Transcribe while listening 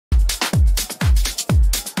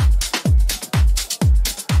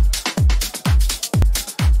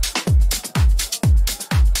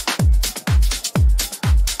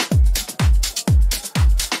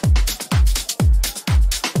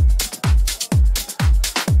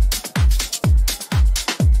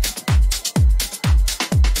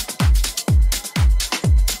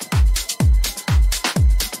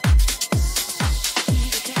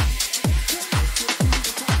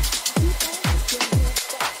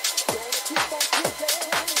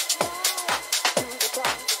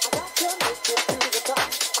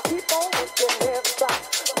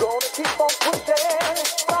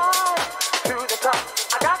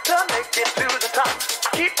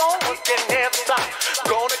stop.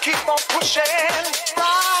 Gonna keep on pushing,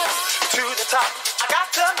 rise to the top. I got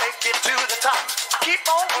to make it to the top. Keep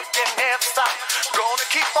on working, never stop. Gonna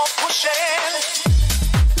keep on pushing.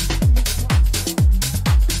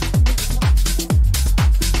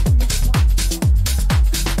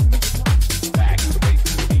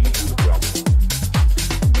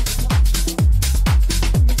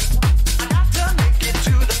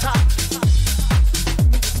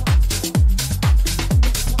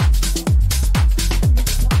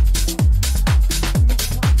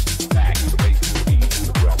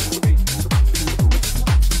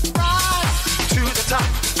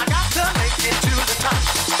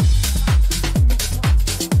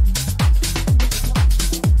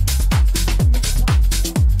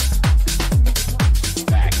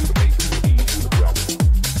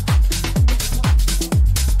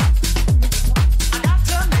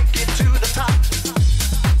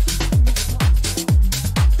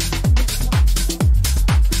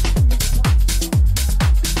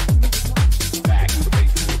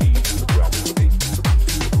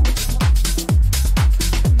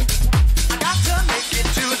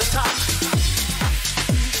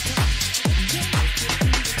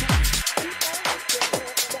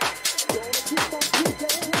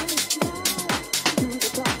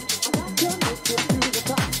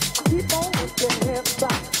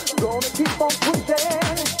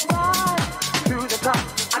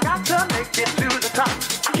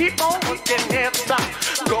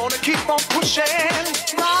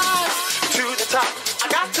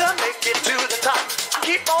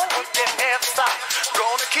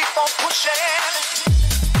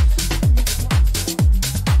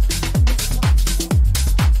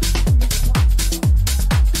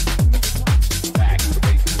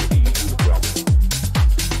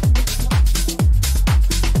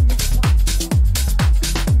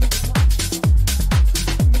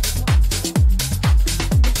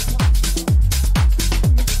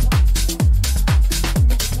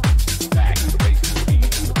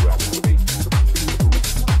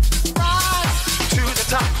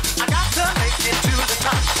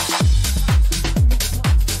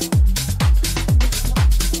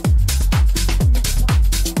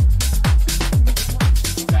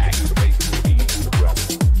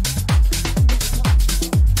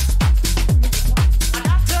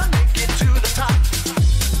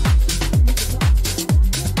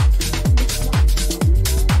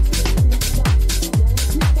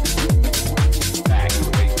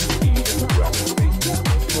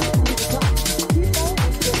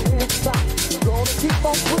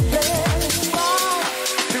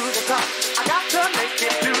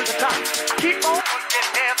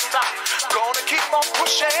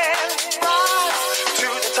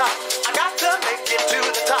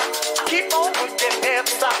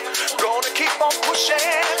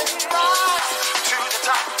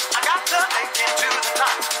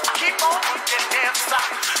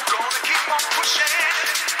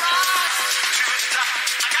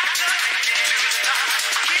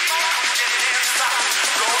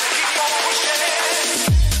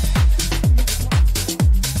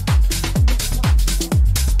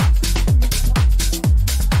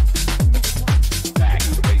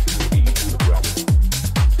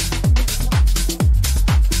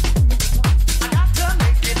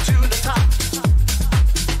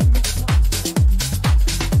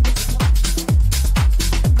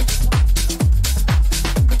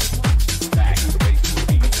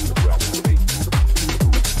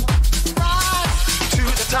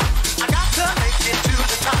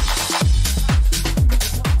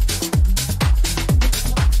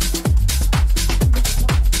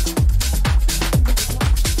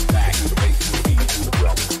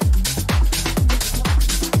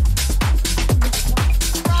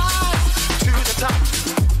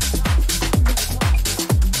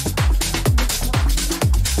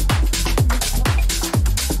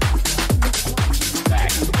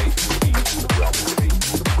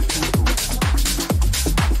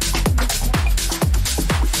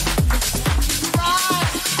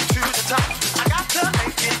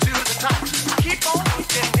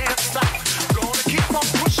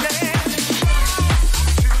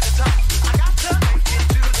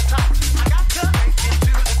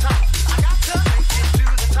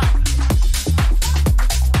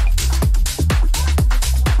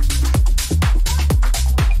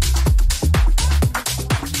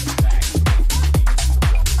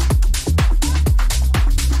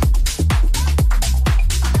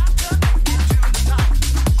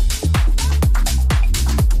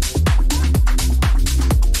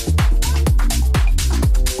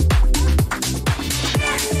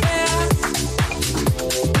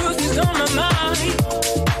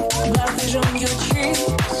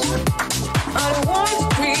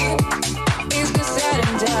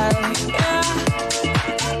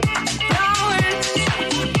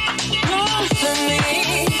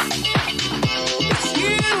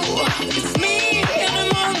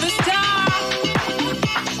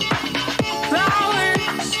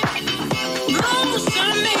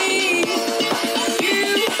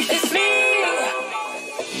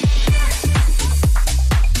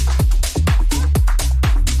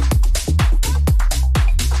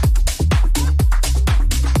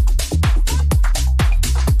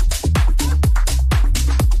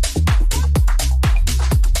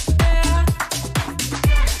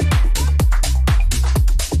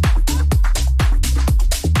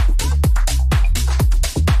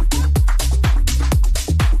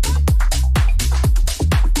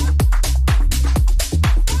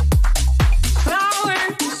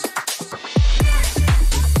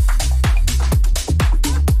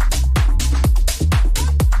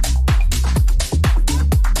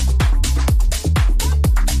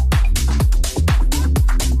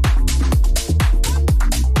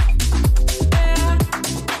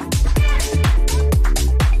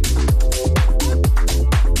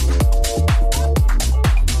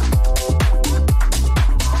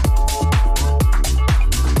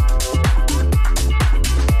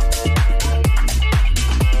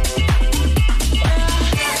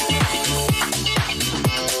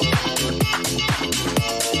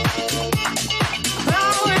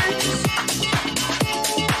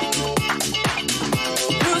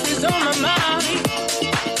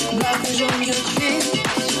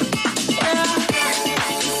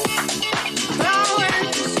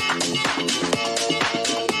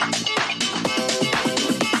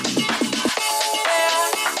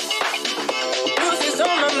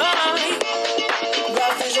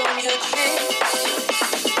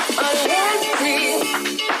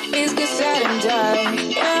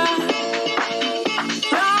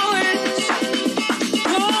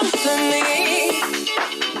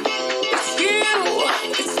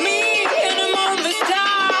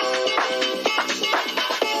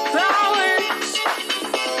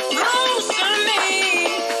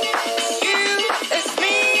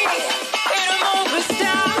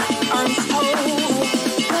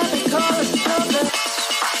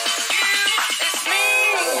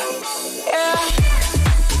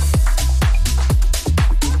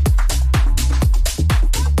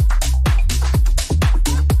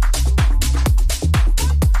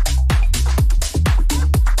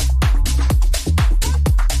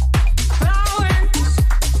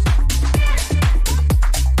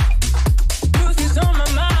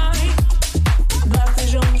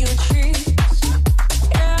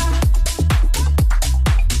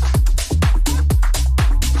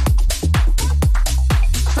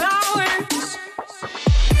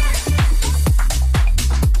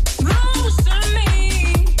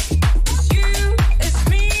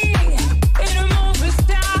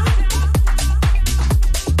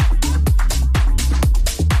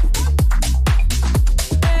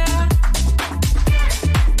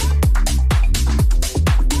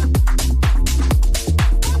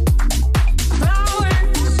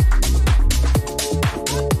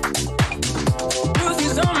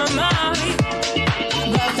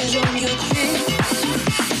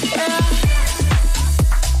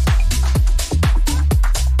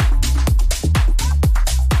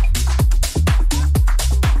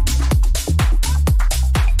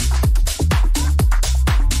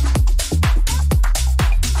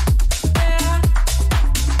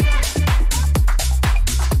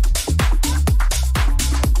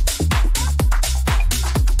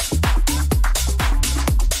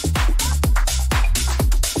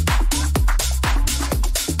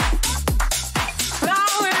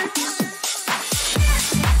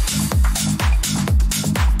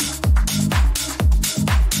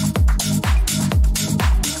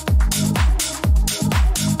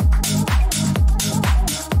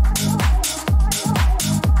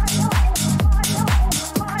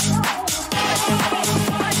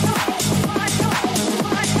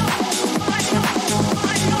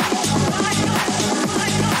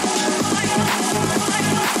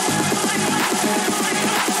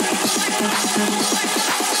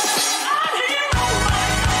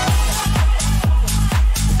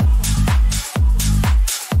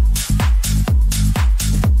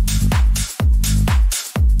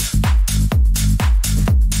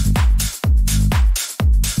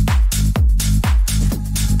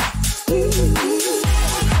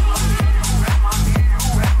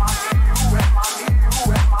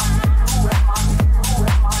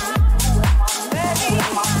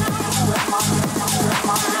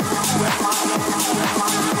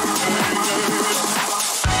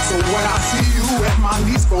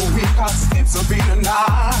 knees go weak, I skips a beat and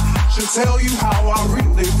I should tell you how I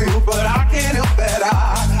really feel, but I can't help that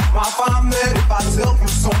I might find that if I tell you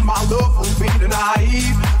so, my love will be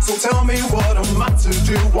naive. So tell me what am I to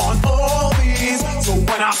do on all these? So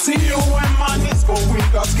when I see you and my knees go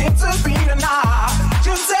weak, I skip a beat and I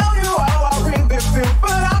should tell you how I really feel,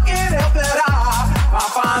 but I can't help that I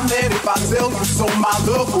find that if I tell you so, my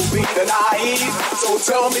love will be naive. So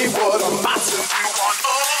tell me what am I to do on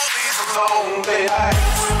all these lonely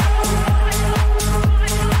nights?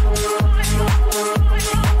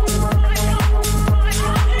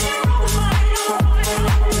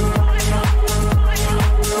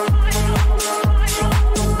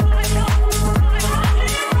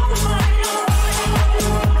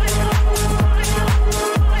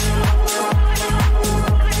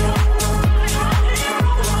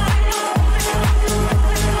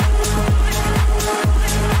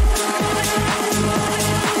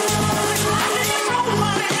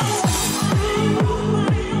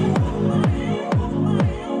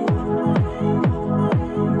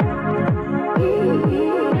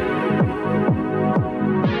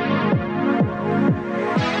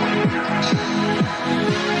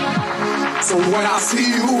 When I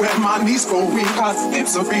see you and my knees go weak, I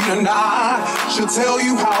skips a beat and I should tell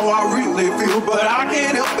you how I really feel, but I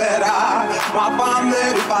can't help that I might find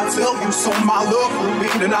that if I tell you so, my love will be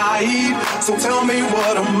naive. So tell me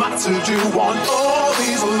what am I to do on all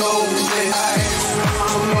these lonely nights?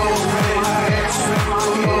 Lonely nights,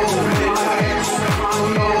 lonely nights,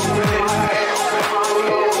 lonely nights,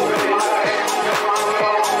 lonely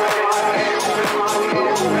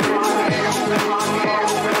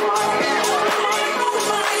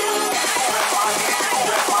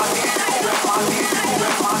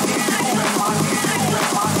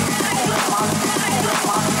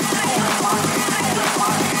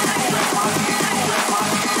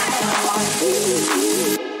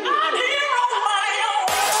I'm here on my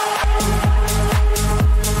own.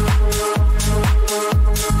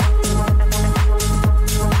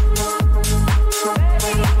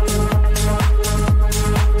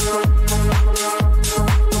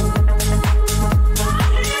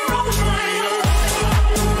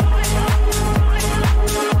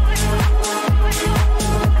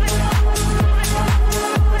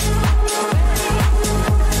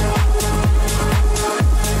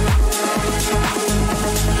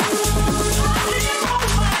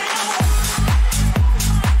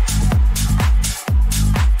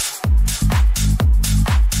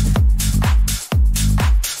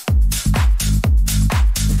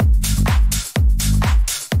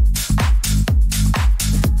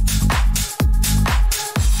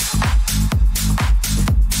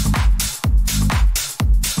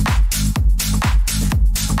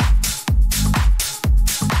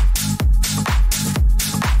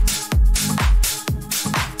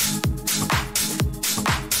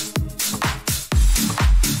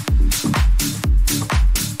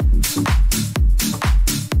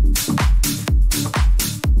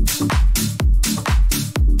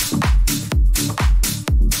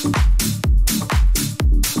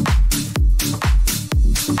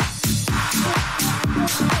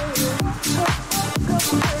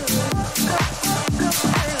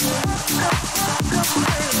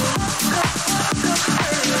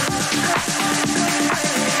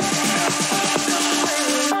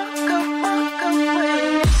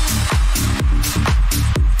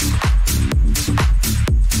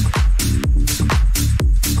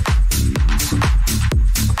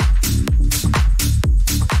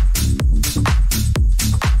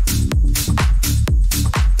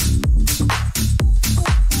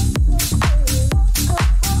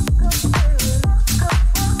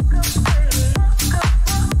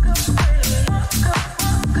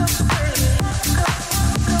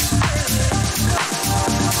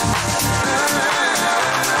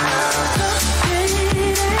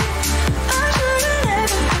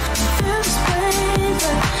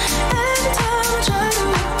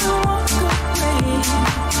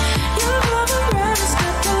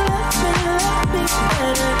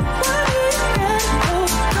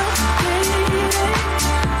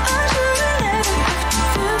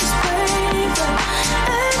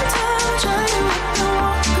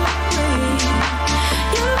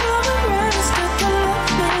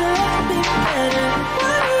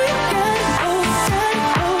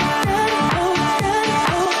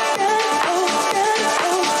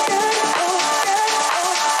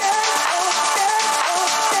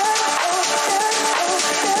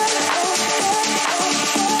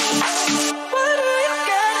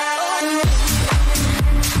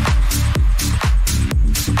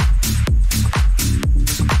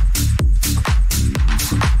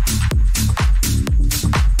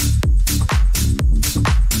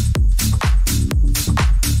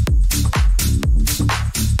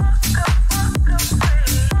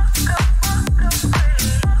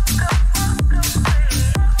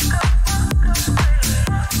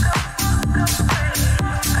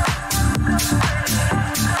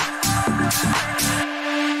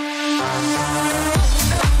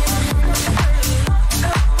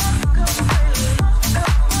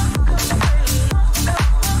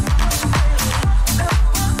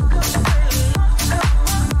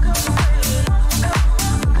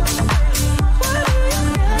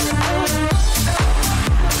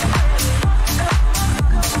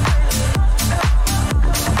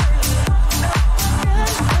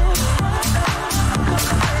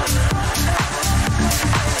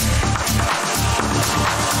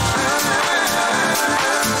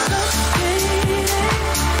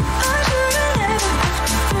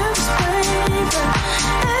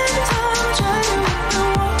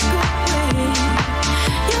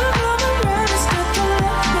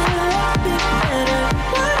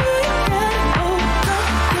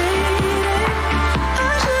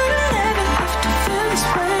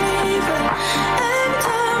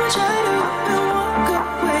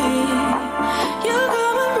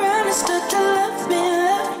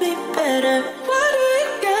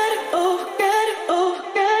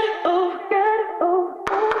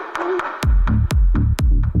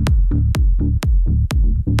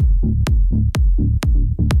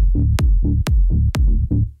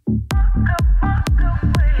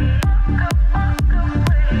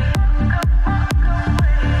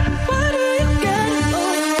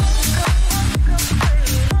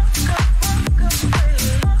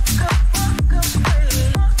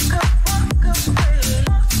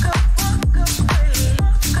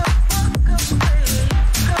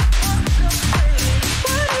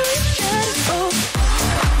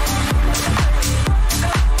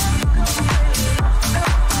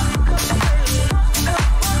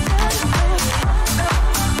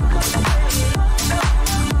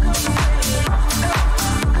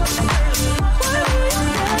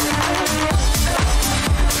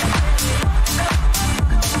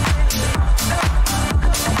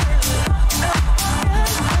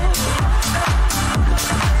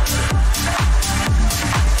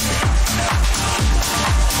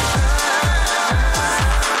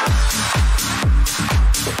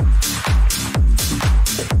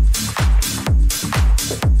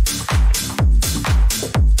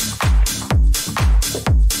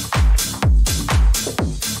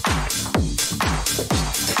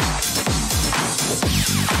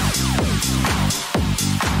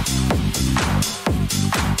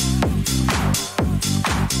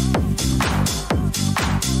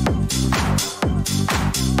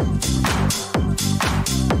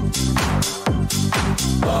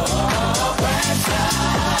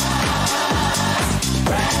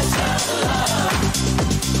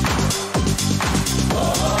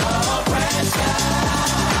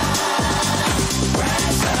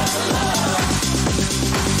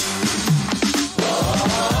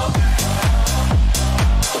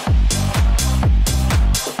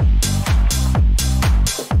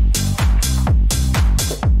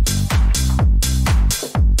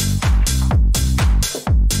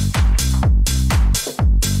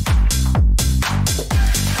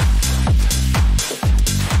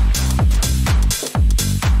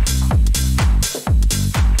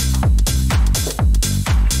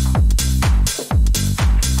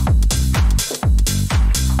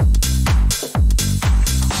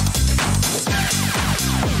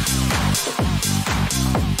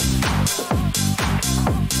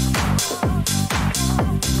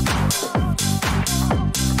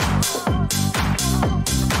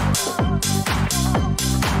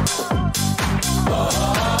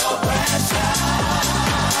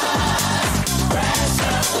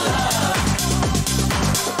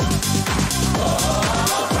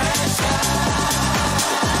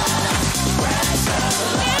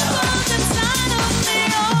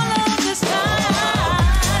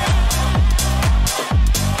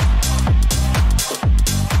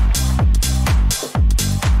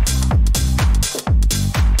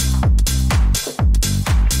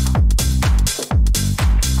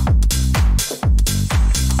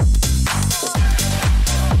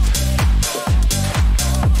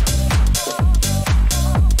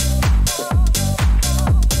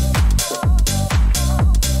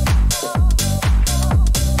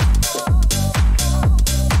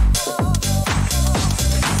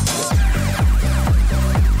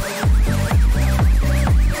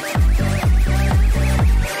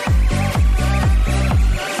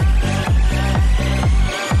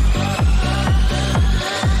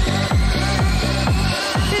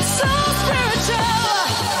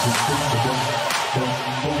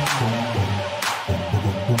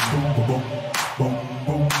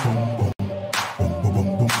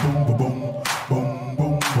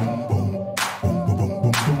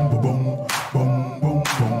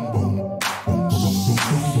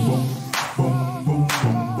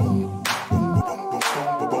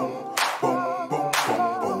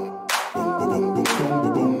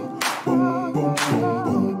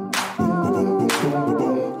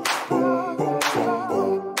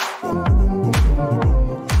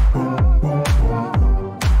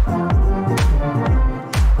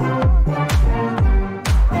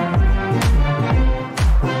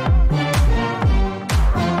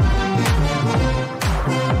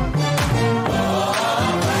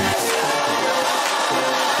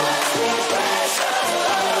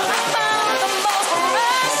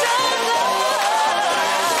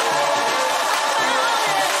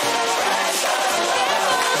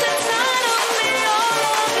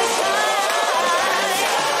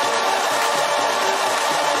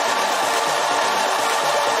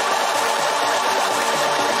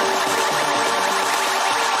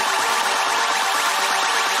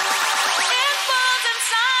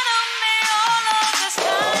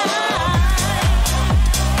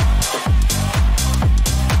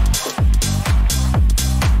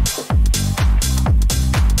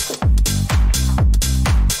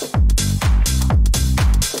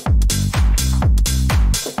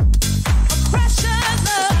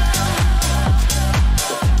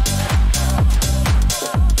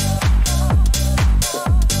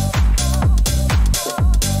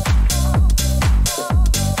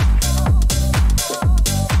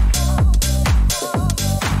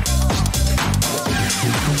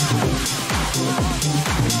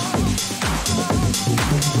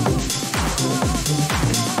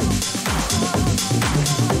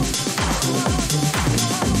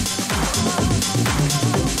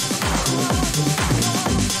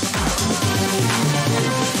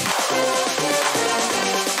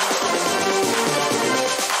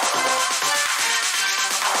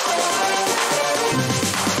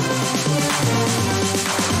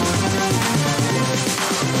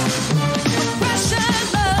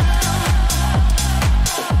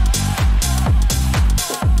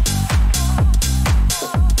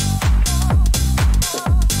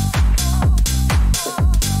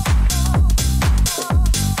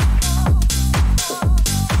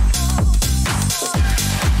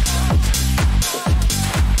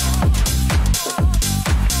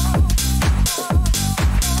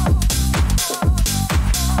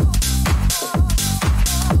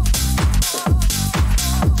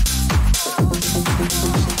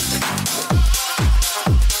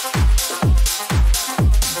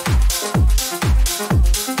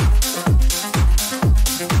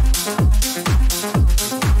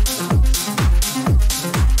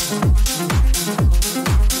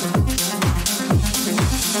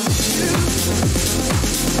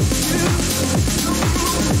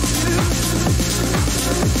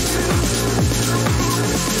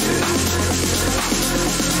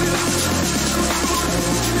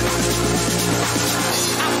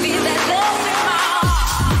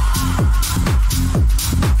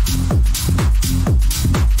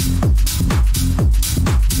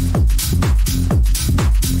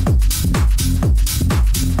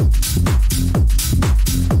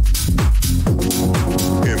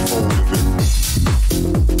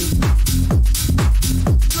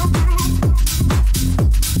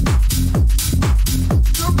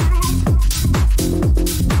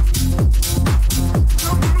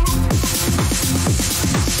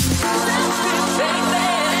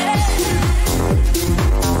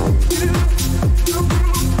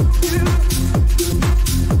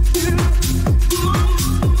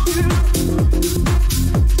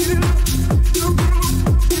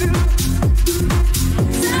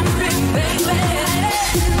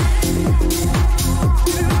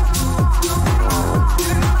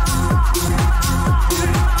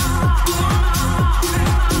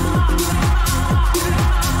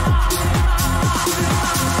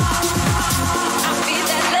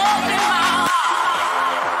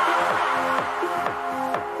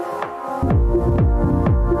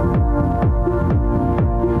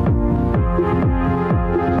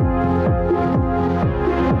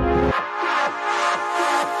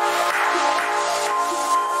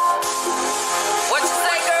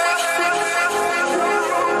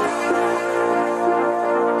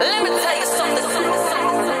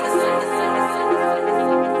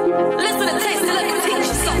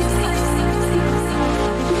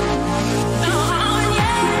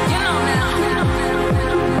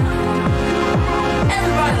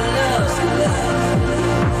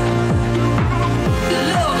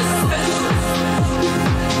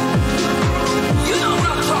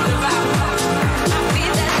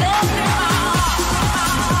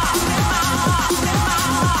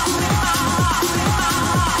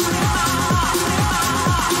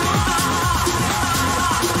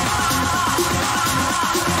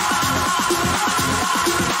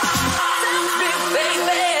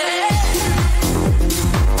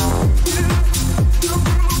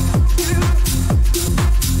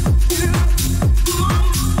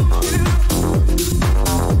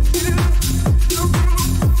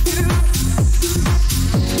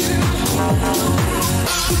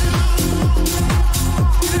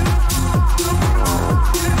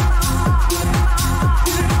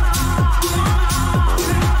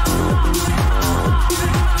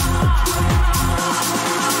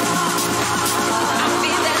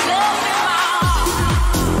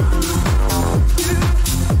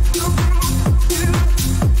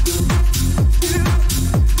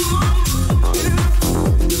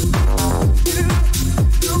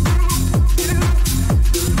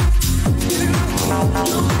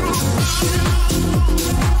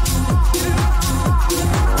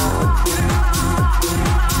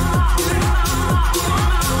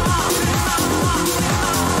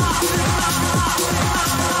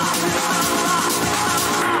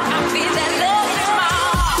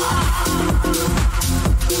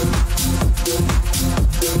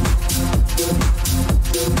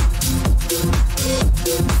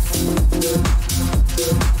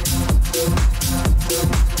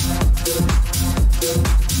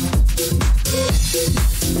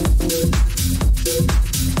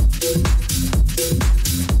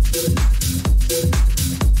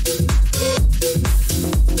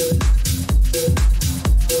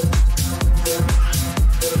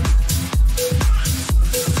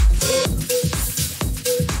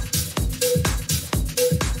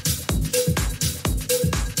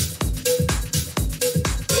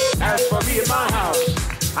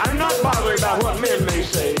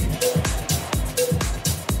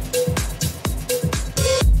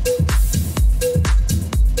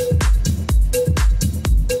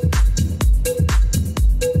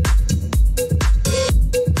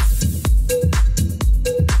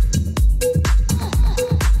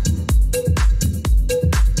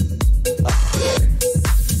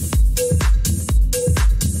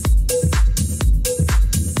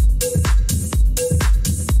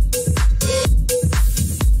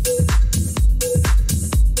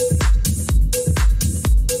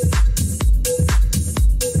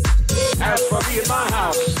 me at my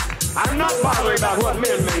house, I'm not bothered about what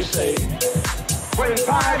men may say. When in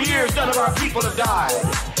 5 years none of our people have died,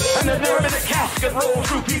 and there's never been a casket rolled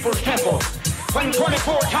through people's temple. When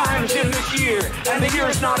 24 times in this year, and the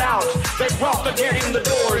year's not out, they've brought the dead in the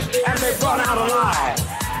doors, and they've run out alive.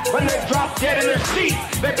 When they've dropped dead in their seat,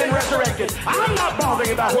 they've been resurrected. I'm not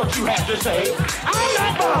bothering about what you have to say. I'm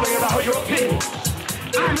not bothering about your opinions.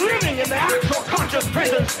 I'm living in the actual conscious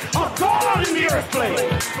presence of God in the earth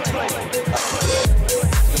plane.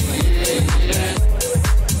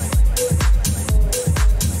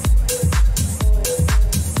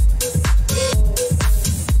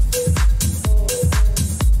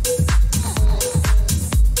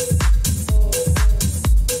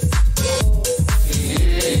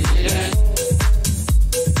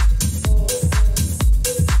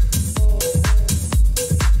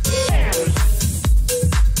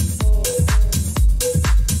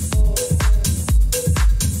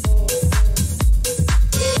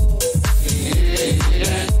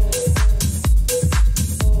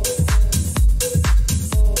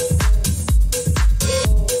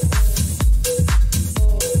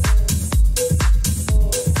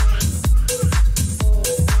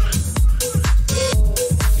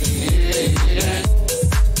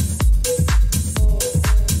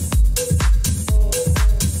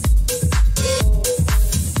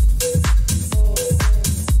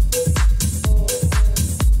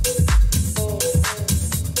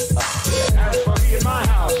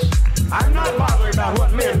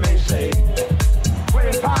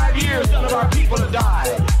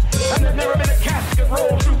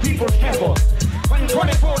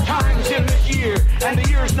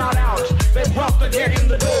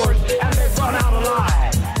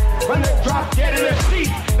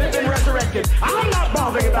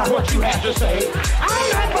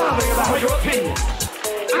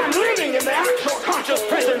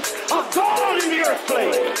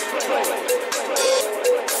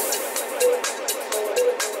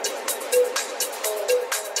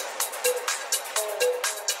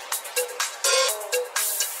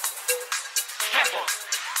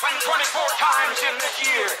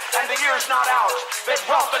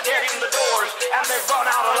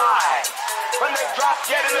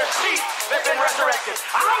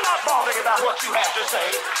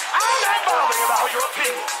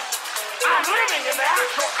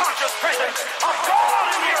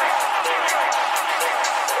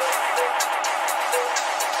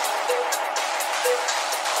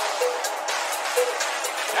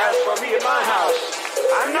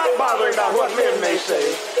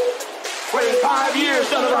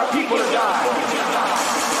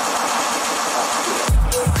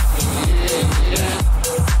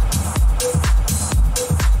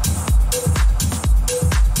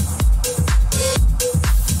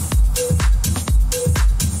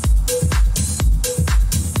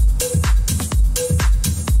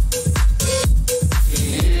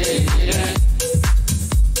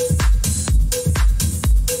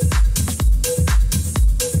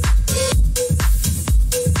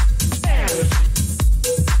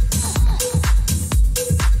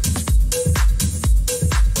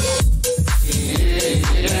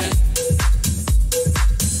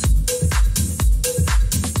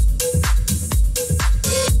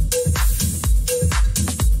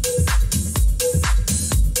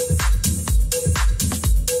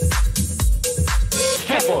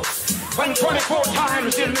 When 24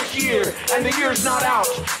 times in this year, and the year's not out,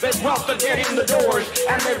 they've brought the dead in the doors,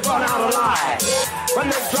 and they've run out alive. When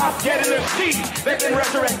they've dropped dead in their seat, they've been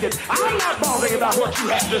resurrected. I'm not bothering about what you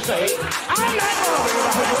have to say. I'm not bothering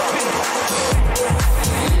about your opinion.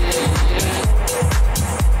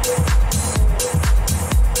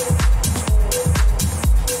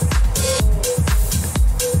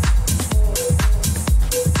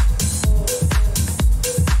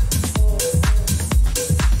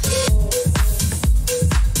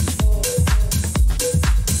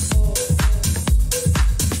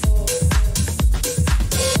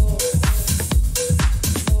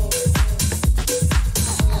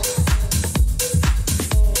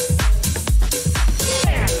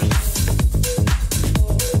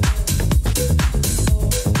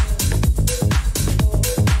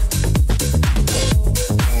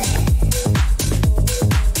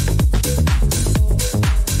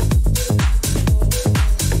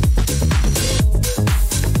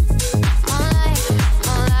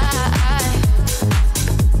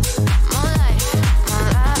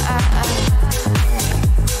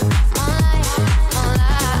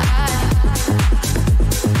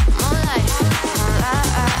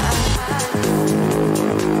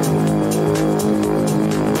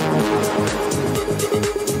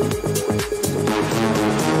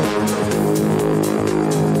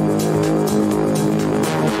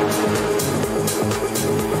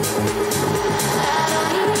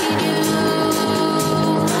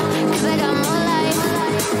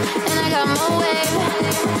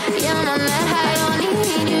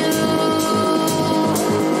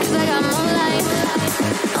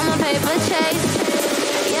 paper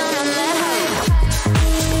chase. Yeah, I'm on that hype.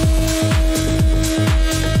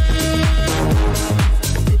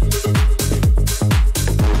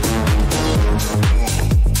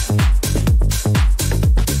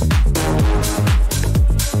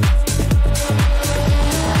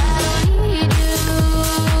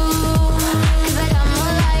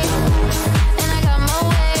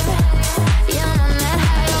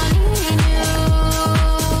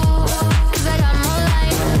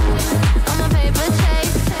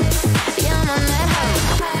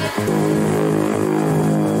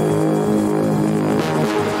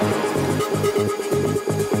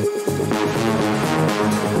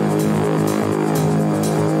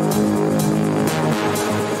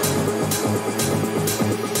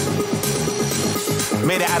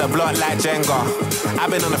 Made it out of block like Jenga. I've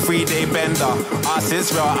been on a 3-day bender. Arse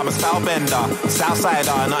Israel, I'm a style bender.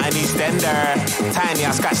 Southsider, not an Eastender. Tiny,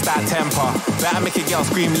 I scratch that temper. Better make a girl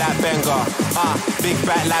scream like Benga. Big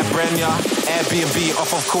back like Brenya. Airbnb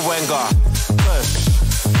off of Kawenga. Push,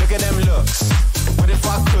 look at them looks. What if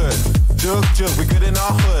I could? Jug, we good in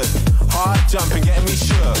our hood. Hard jumping, getting me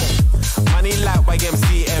shook. Money like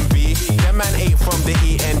YMCMB. Them man ate from the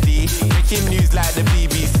END. Making news like the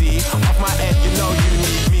BBC. Off my head, you know you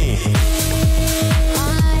need me.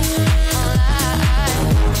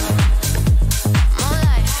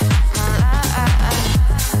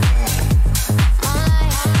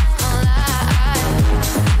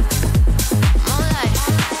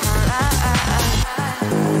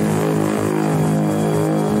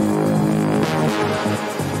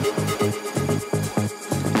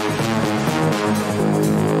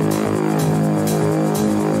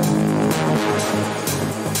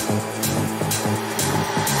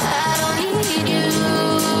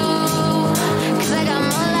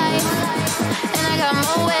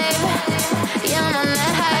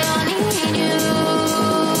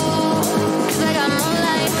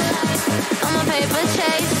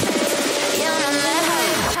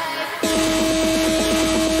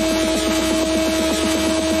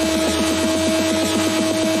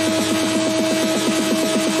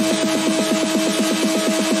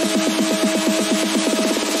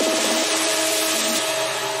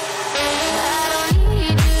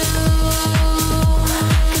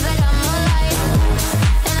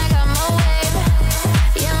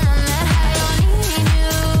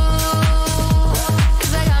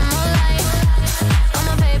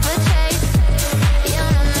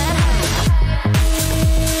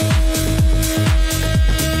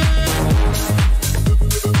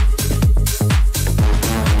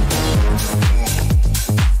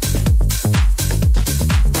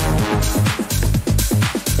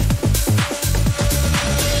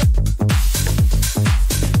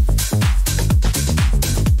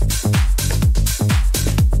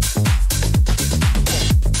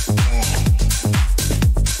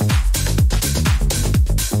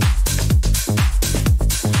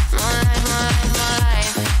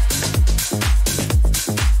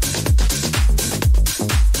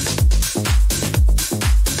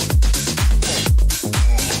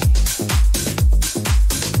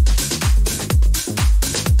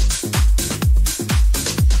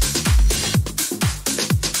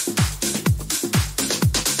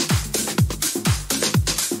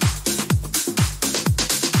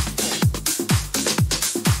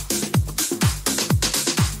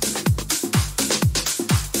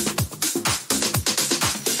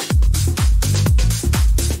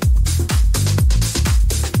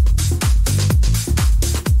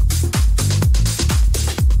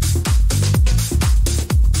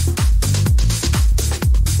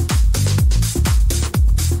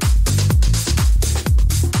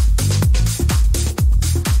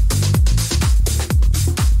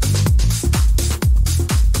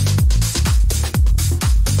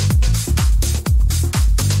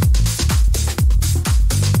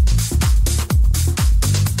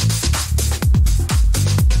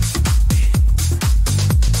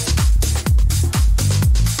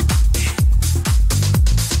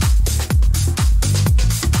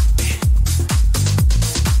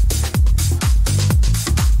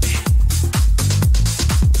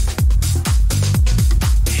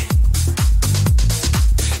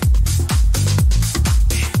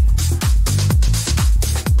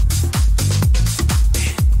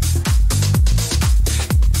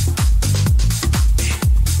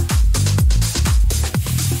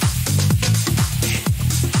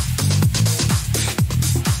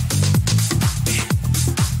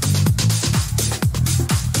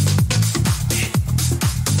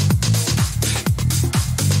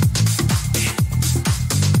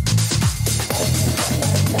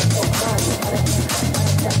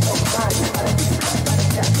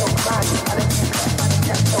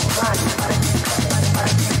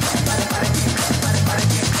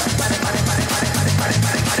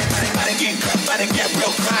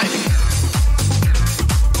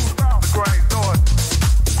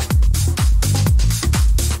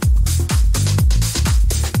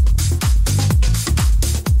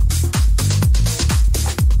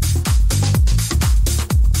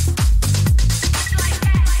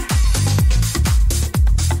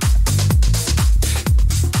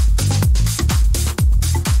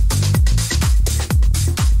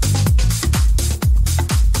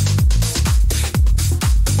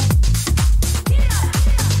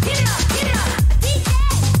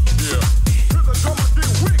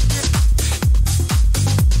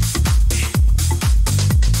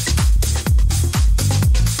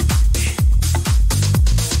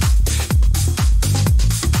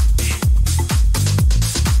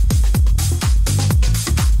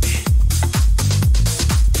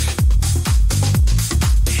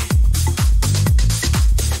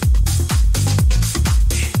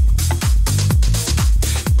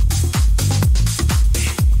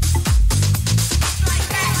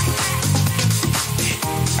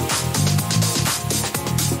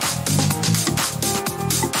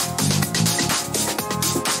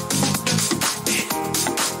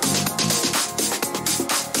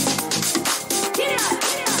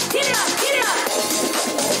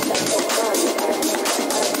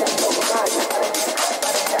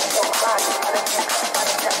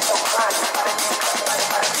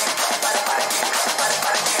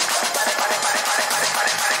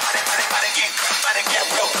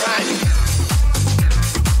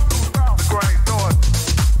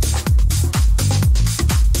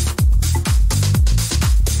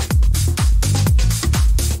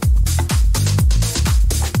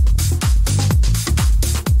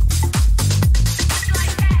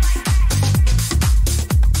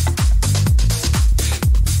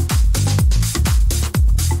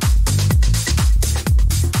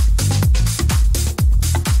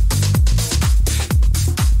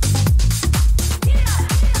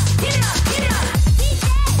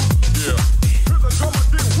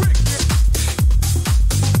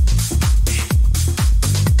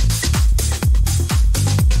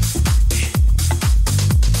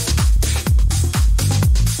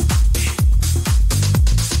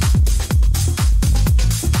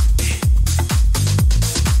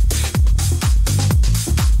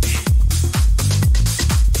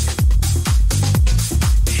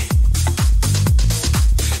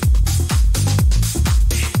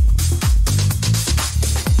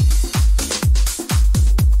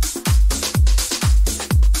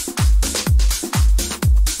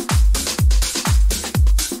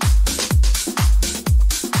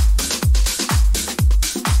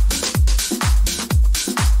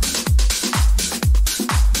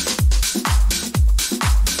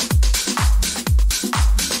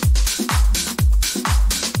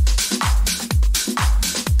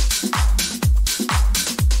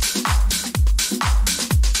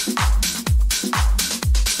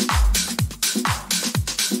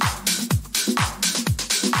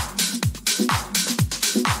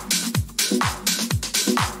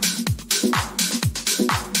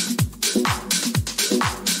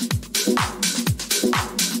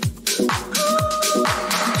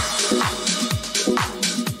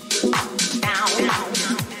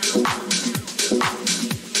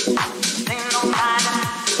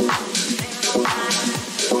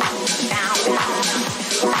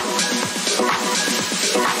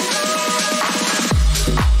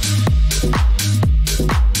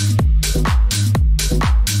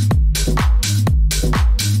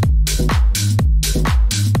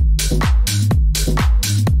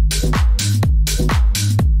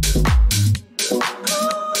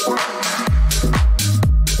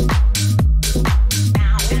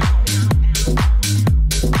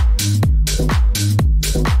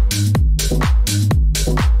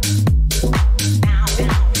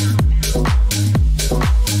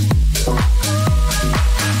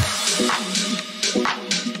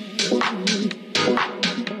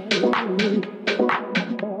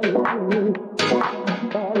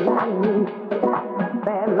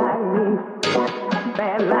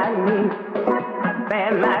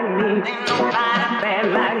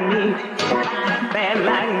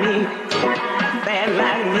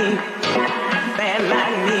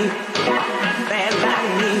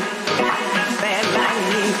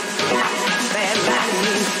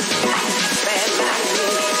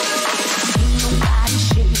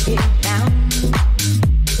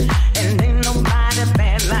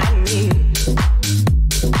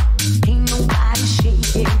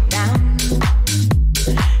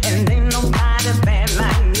 And ain't nobody bad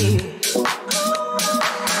like me.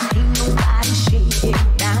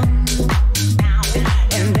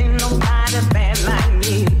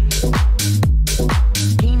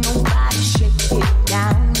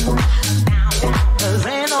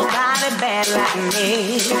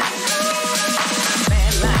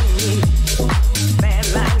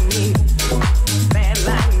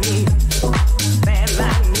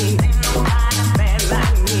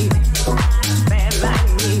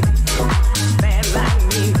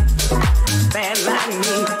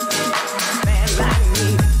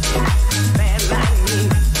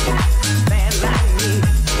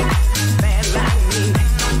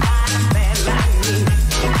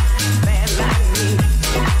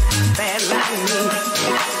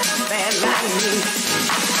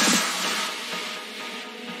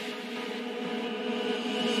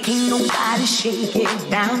 shake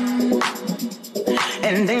it down.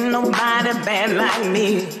 And ain't nobody bad like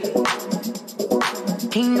me.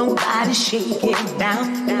 Ain't nobody shake it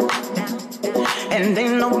down. And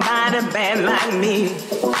ain't nobody bad like me.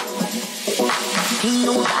 Ain't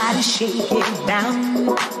nobody shake it down.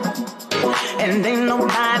 And ain't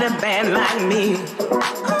nobody bad like me.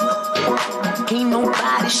 Ain't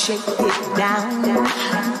nobody shake it down.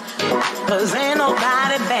 'Cause ain't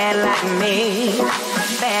nobody bad like me.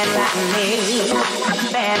 Bad like me.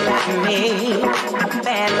 Bad like me.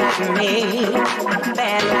 Bad like me.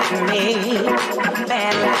 Bad like me.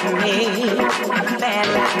 Bad like me. Bad like me. Bad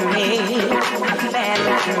like me. Bad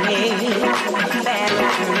like me. Bad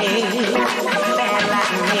like me. Bad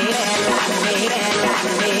like me.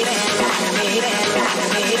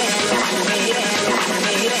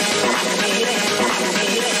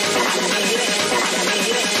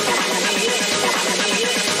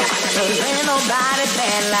 Ain't nobody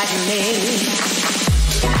bad like me.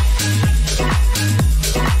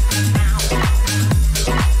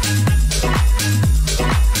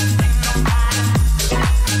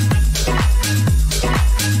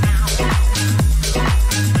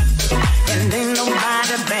 And ain't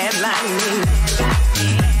nobody bad like me.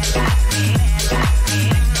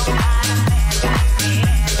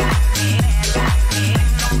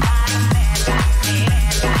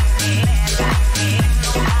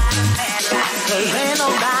 Ain't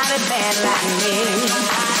nobody bad like me.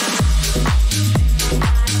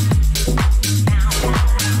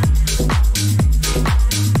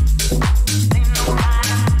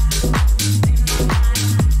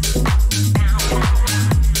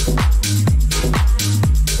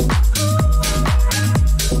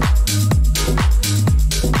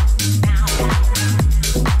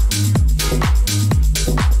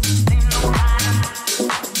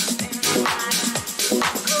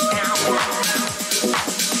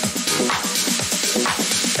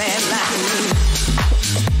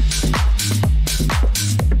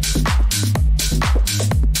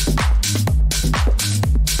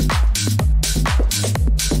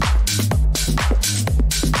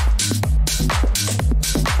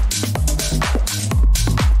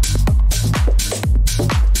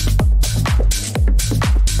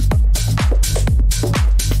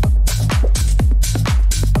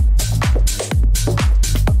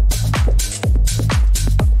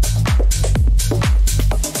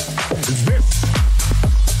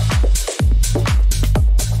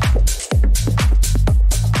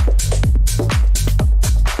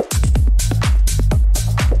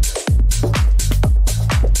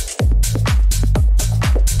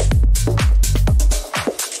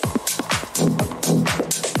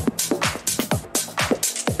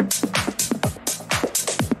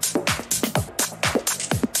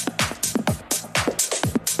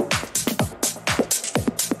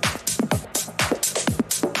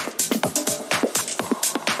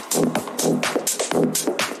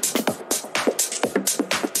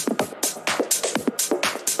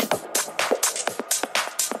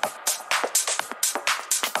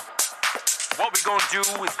 What we gonna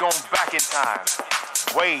do is go back in time,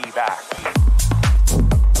 way back.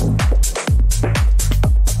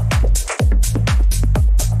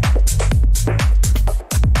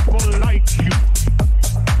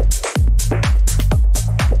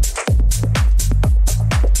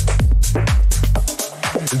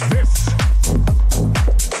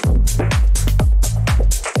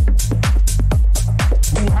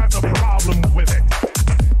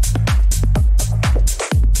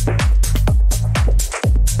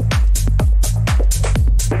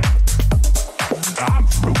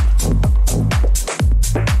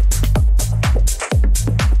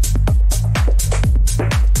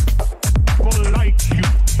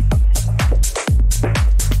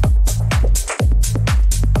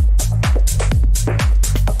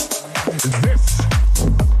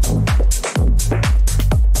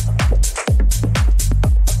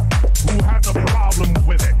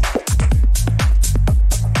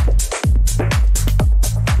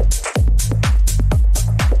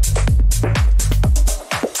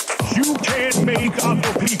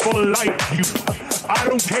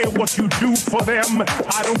 For them,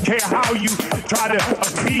 I don't care how you try to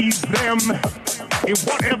appease them. In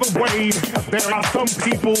whatever way, there are some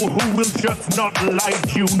people who will just not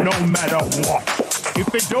like you no matter what. If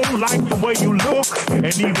they don't like the way you look, and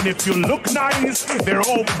even if you look nice, there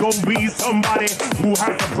always gonna be somebody who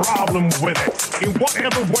has a problem with it. In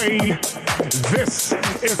whatever way, this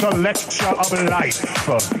is a lecture of life.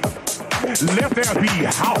 Let there be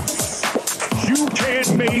house. You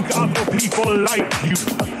can't make other people like you.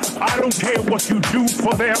 I don't care what you do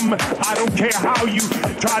for them. I don't care how you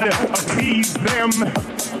try to appease them.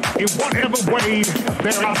 In whatever way,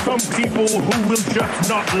 there are some people who will just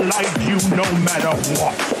not like you no matter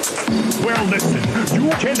what. Well, listen,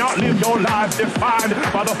 you cannot live your life defined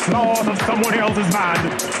by the flaws of someone else's mind.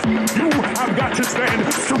 You have got to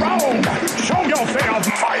stand strong. Show yourself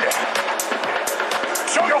mighty.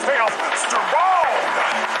 Show yourself strong.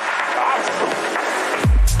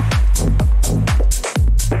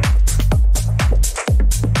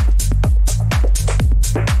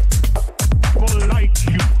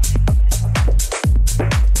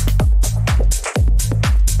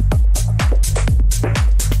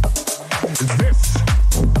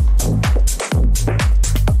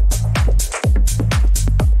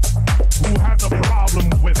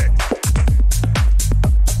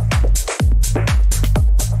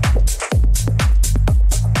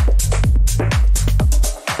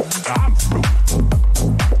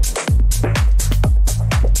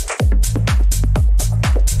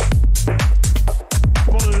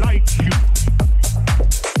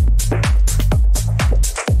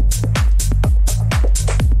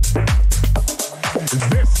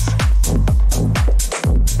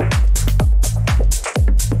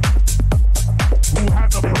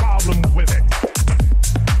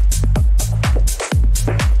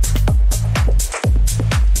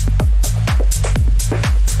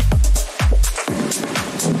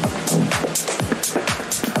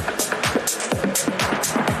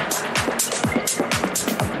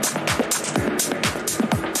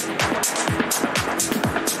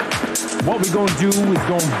 What we're gonna do is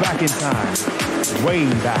going back in time, way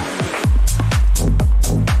back.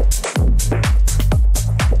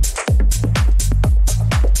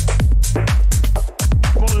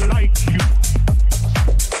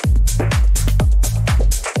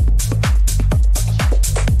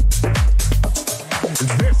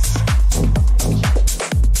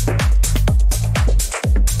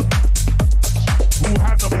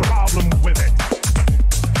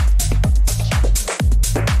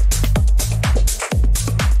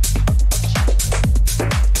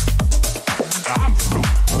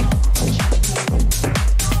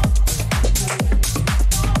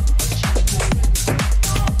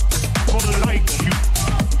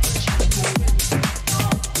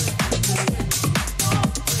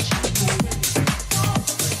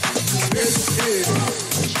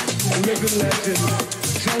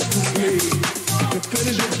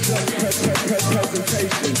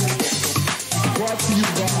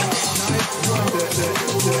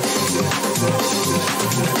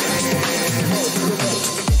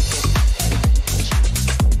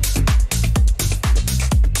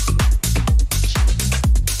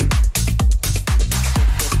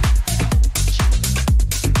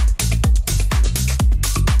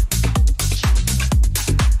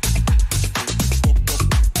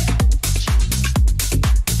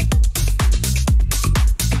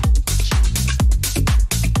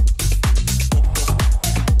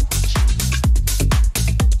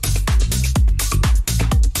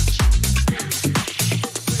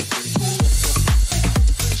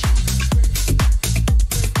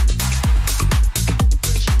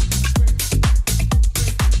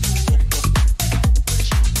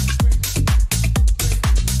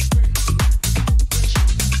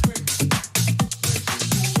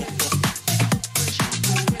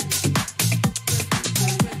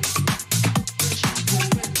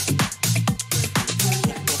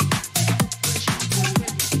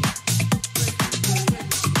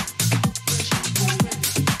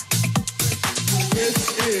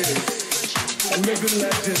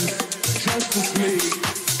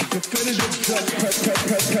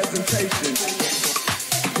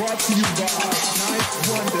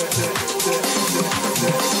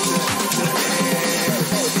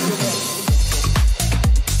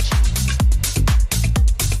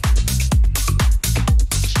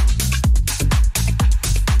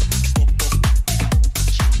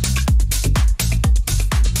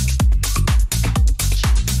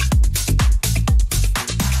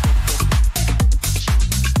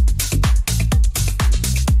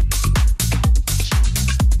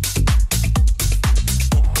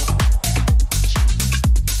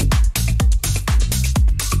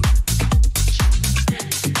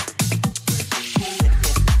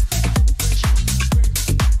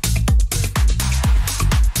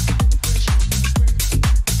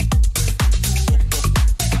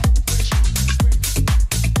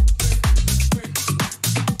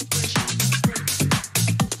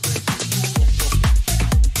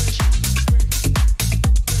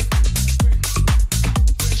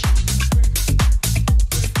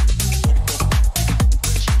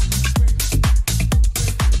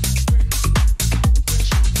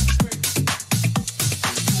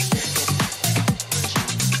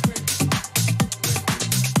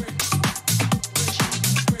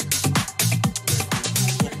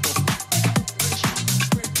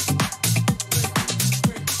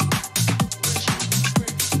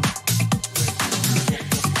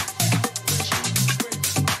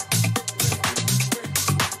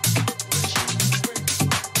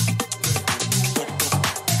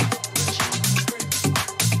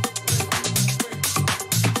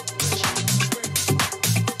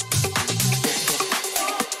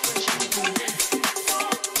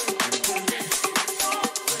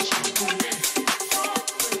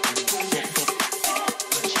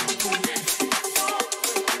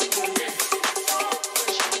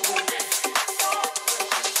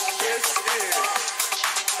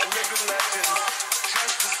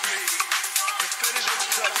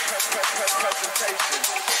 presentation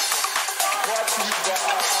brought to you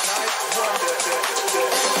by Night Wonder.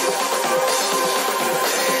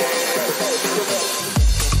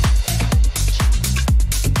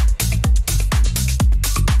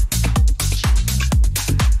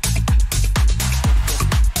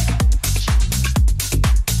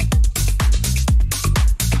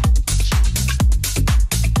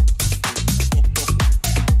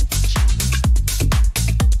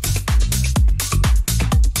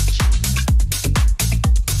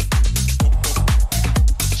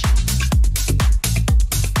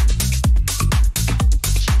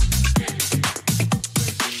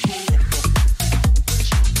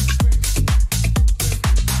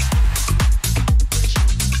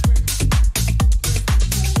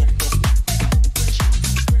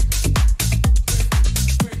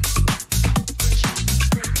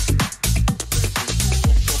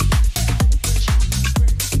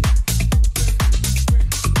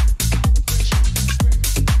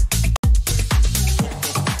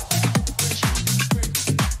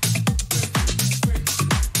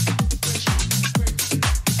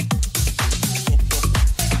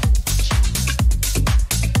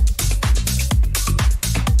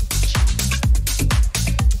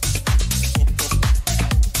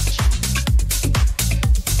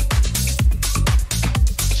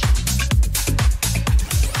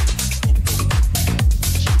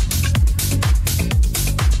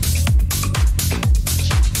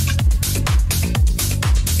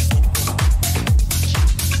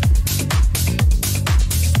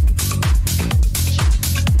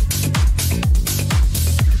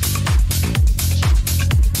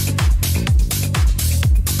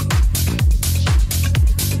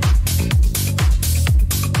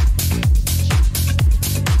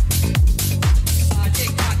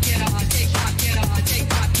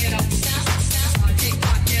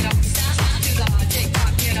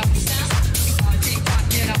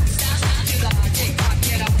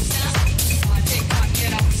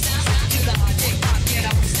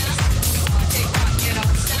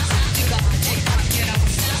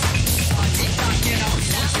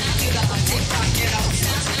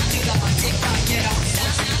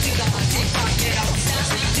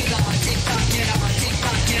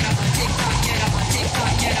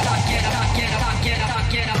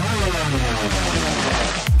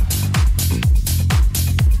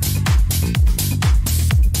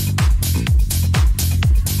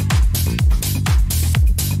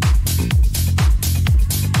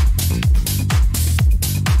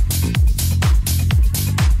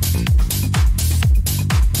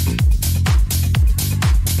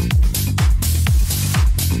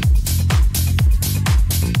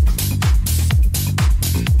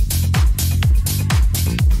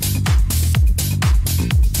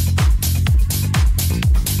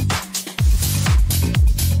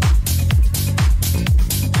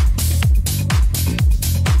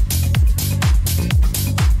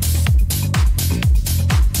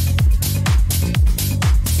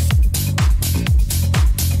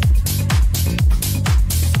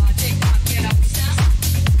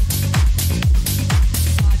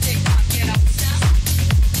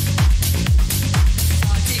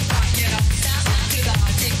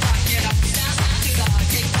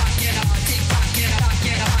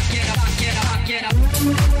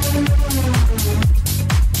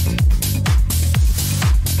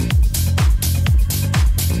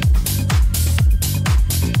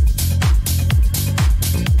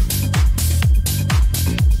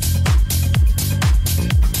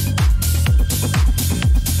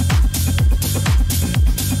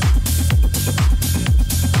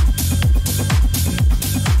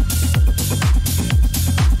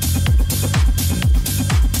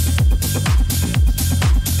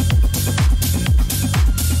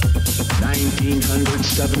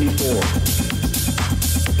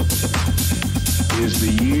 Is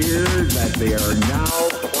the year that they are now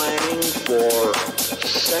planning for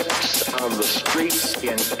sex on the streets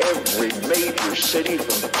in every major city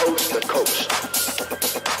from coast to coast.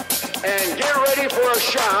 And get ready for a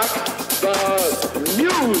shock. The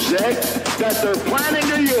music that they're planning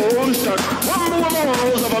to use to crumble the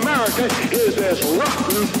morals of America is this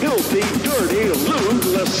rotten, filthy, dirty, lewd,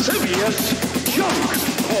 lascivious junk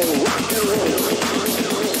of rock and roll.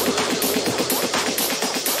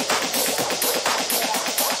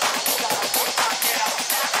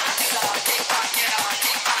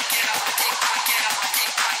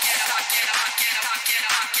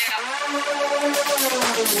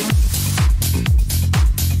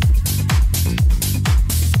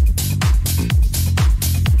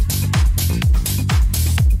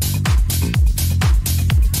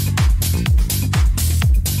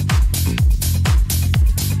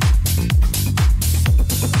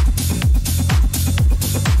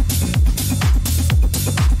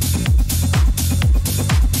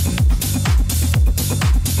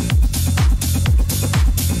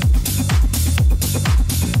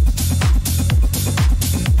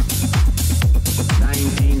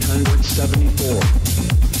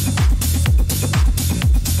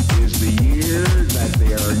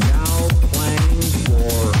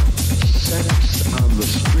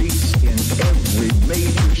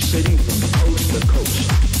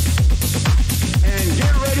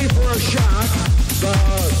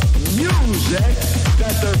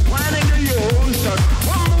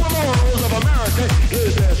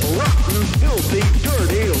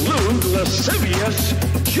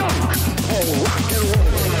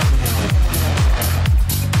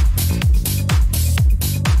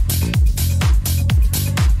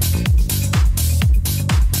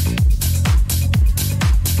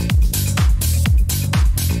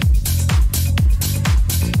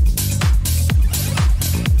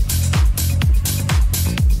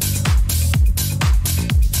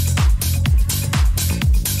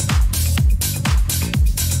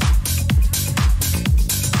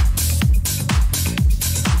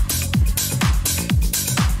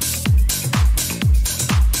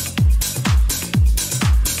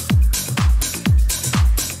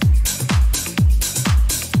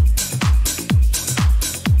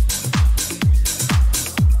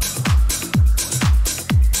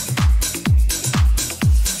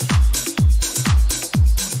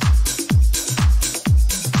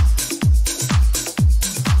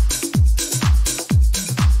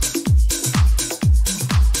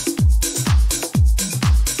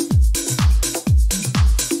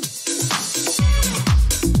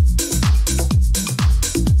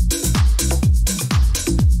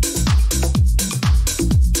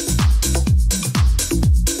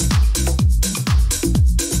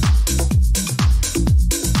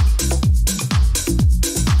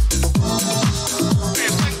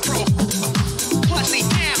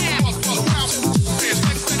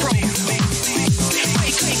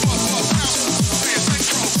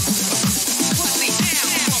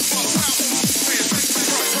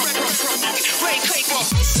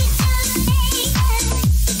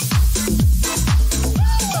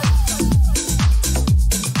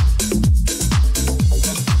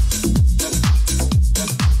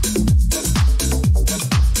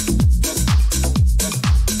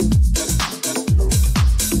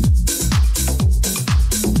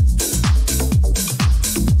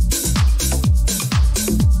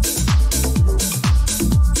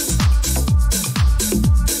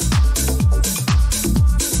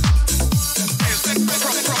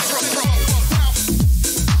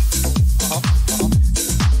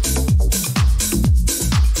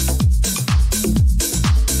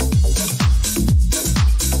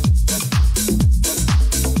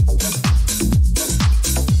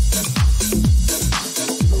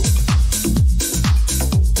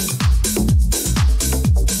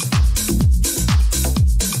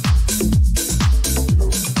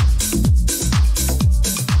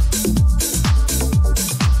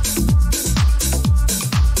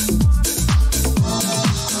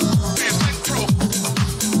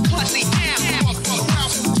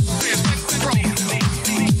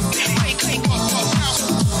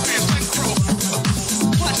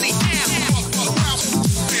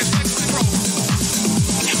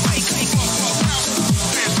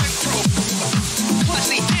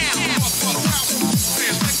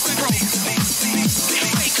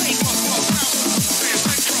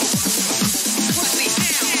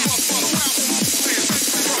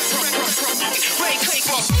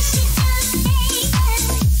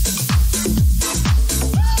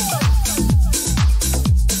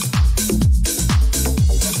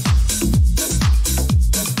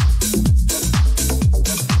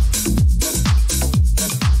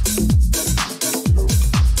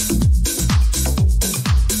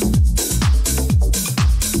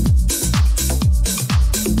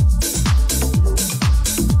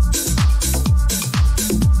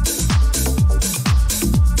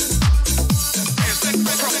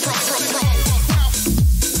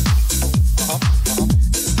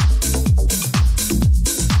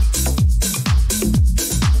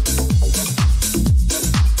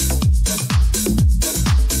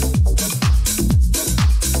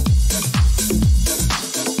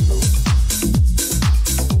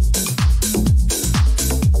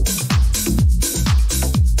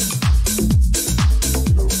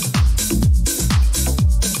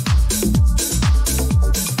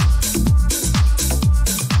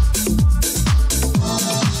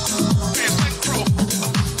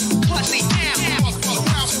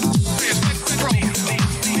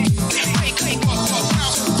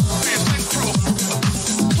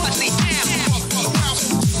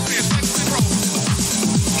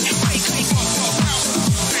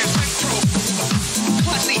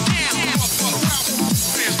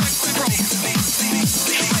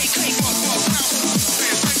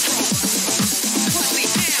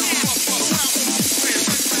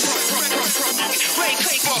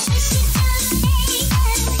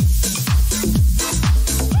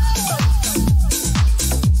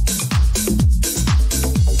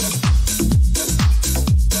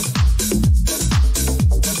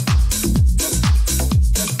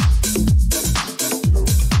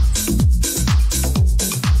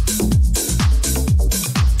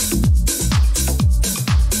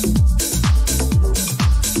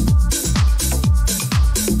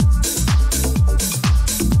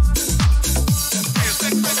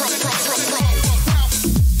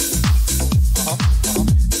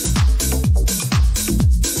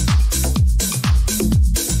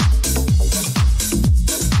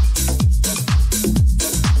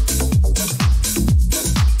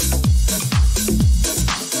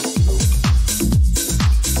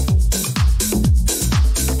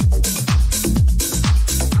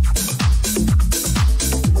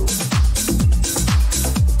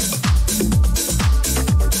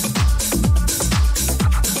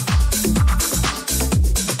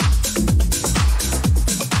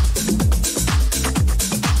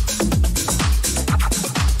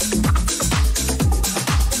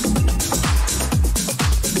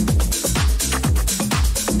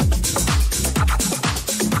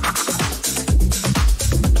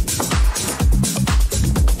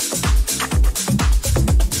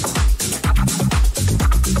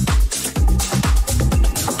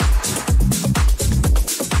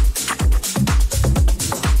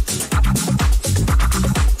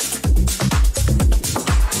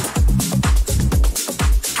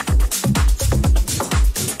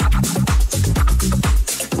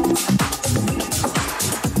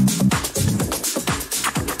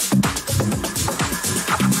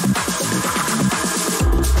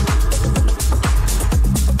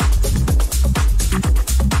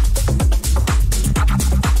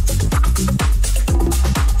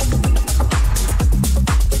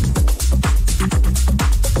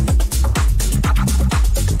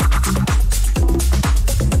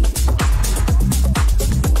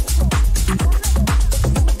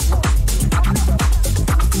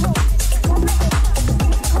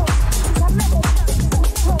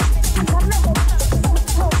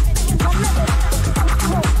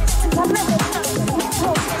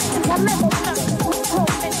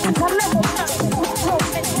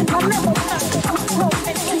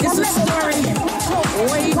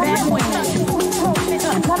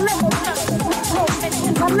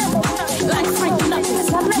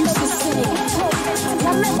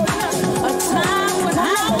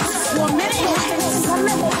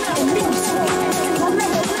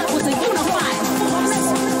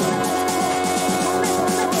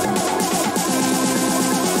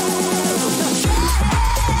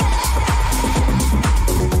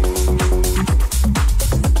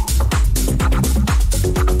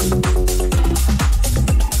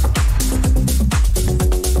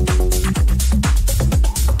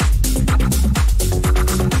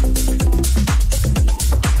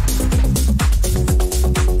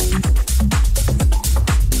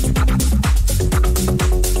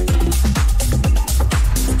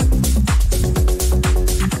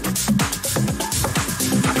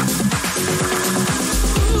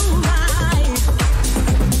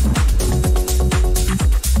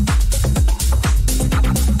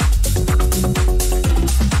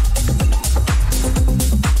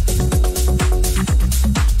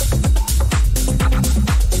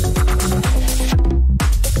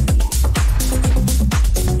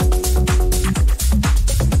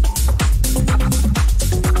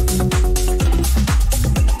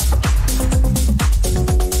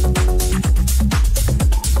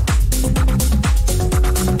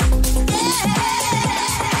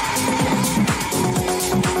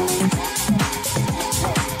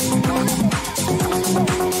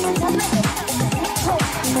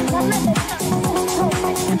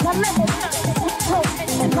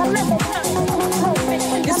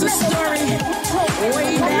 It's a story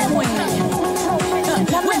way back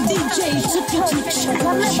when DJs took you to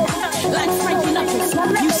church, like Frankie Knuckles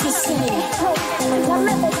used to say.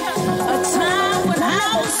 A time when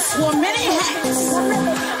house wore many hats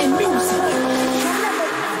and music.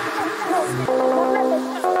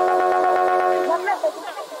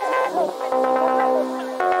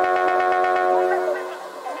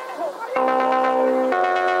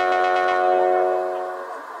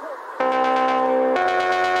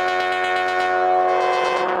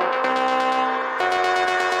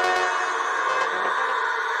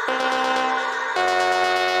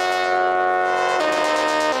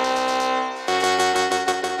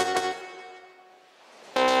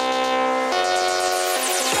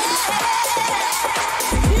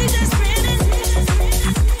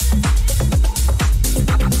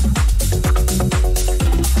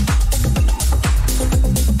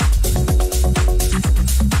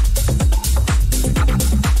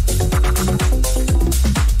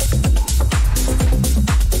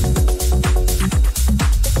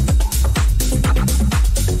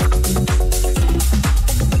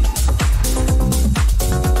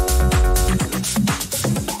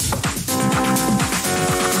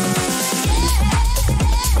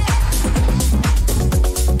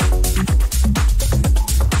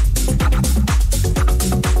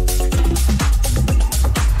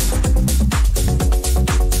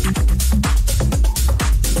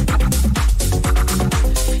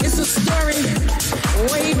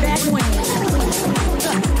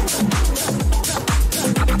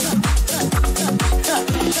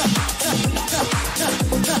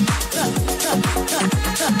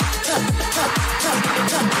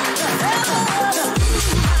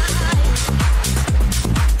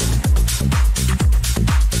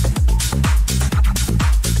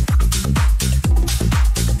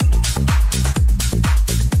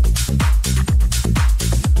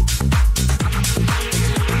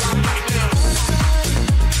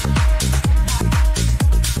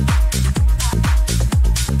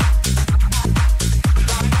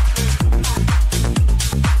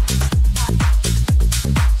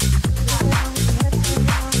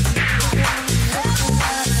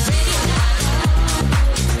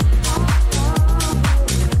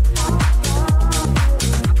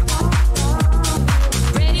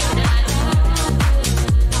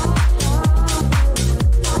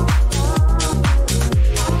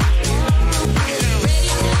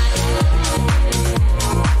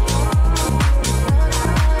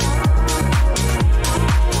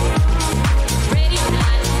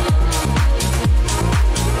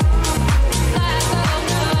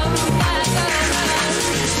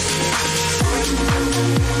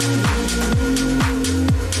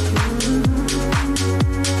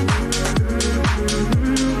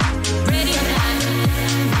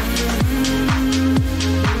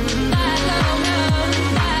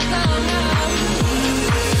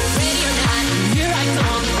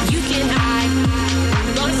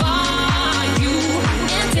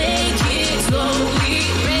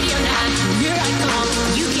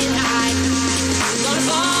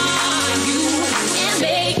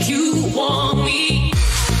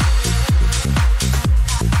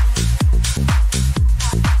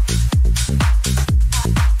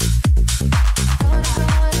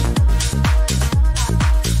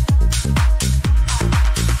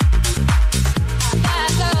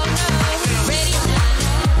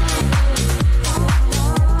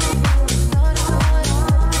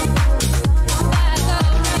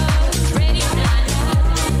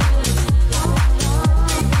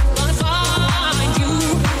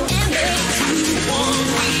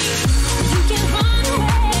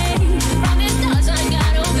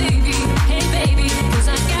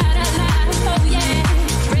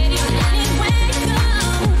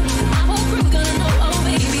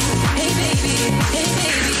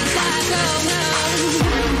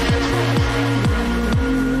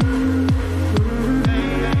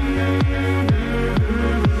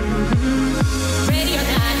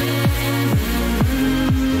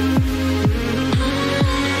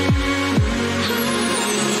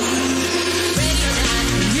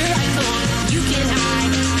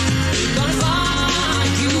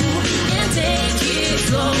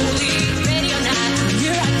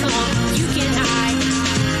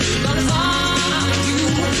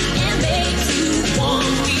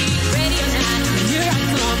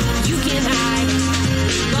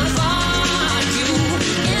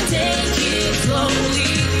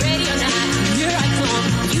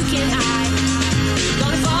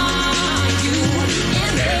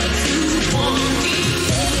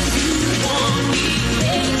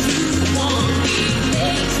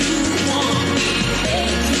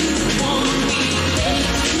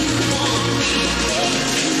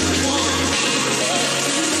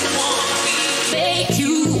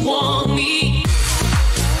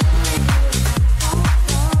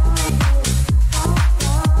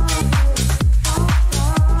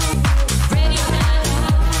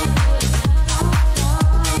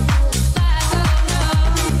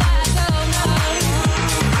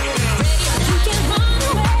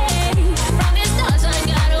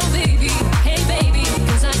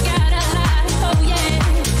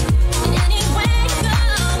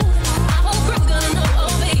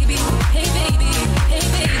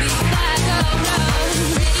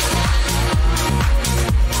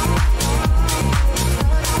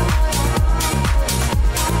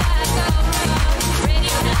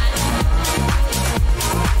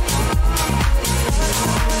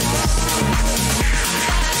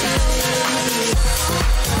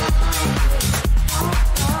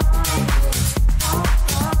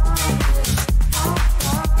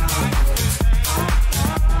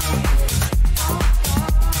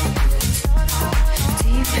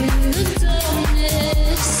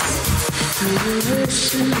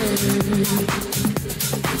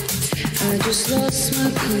 I just lost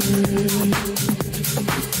my cool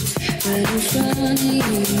right in front of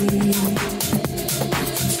you.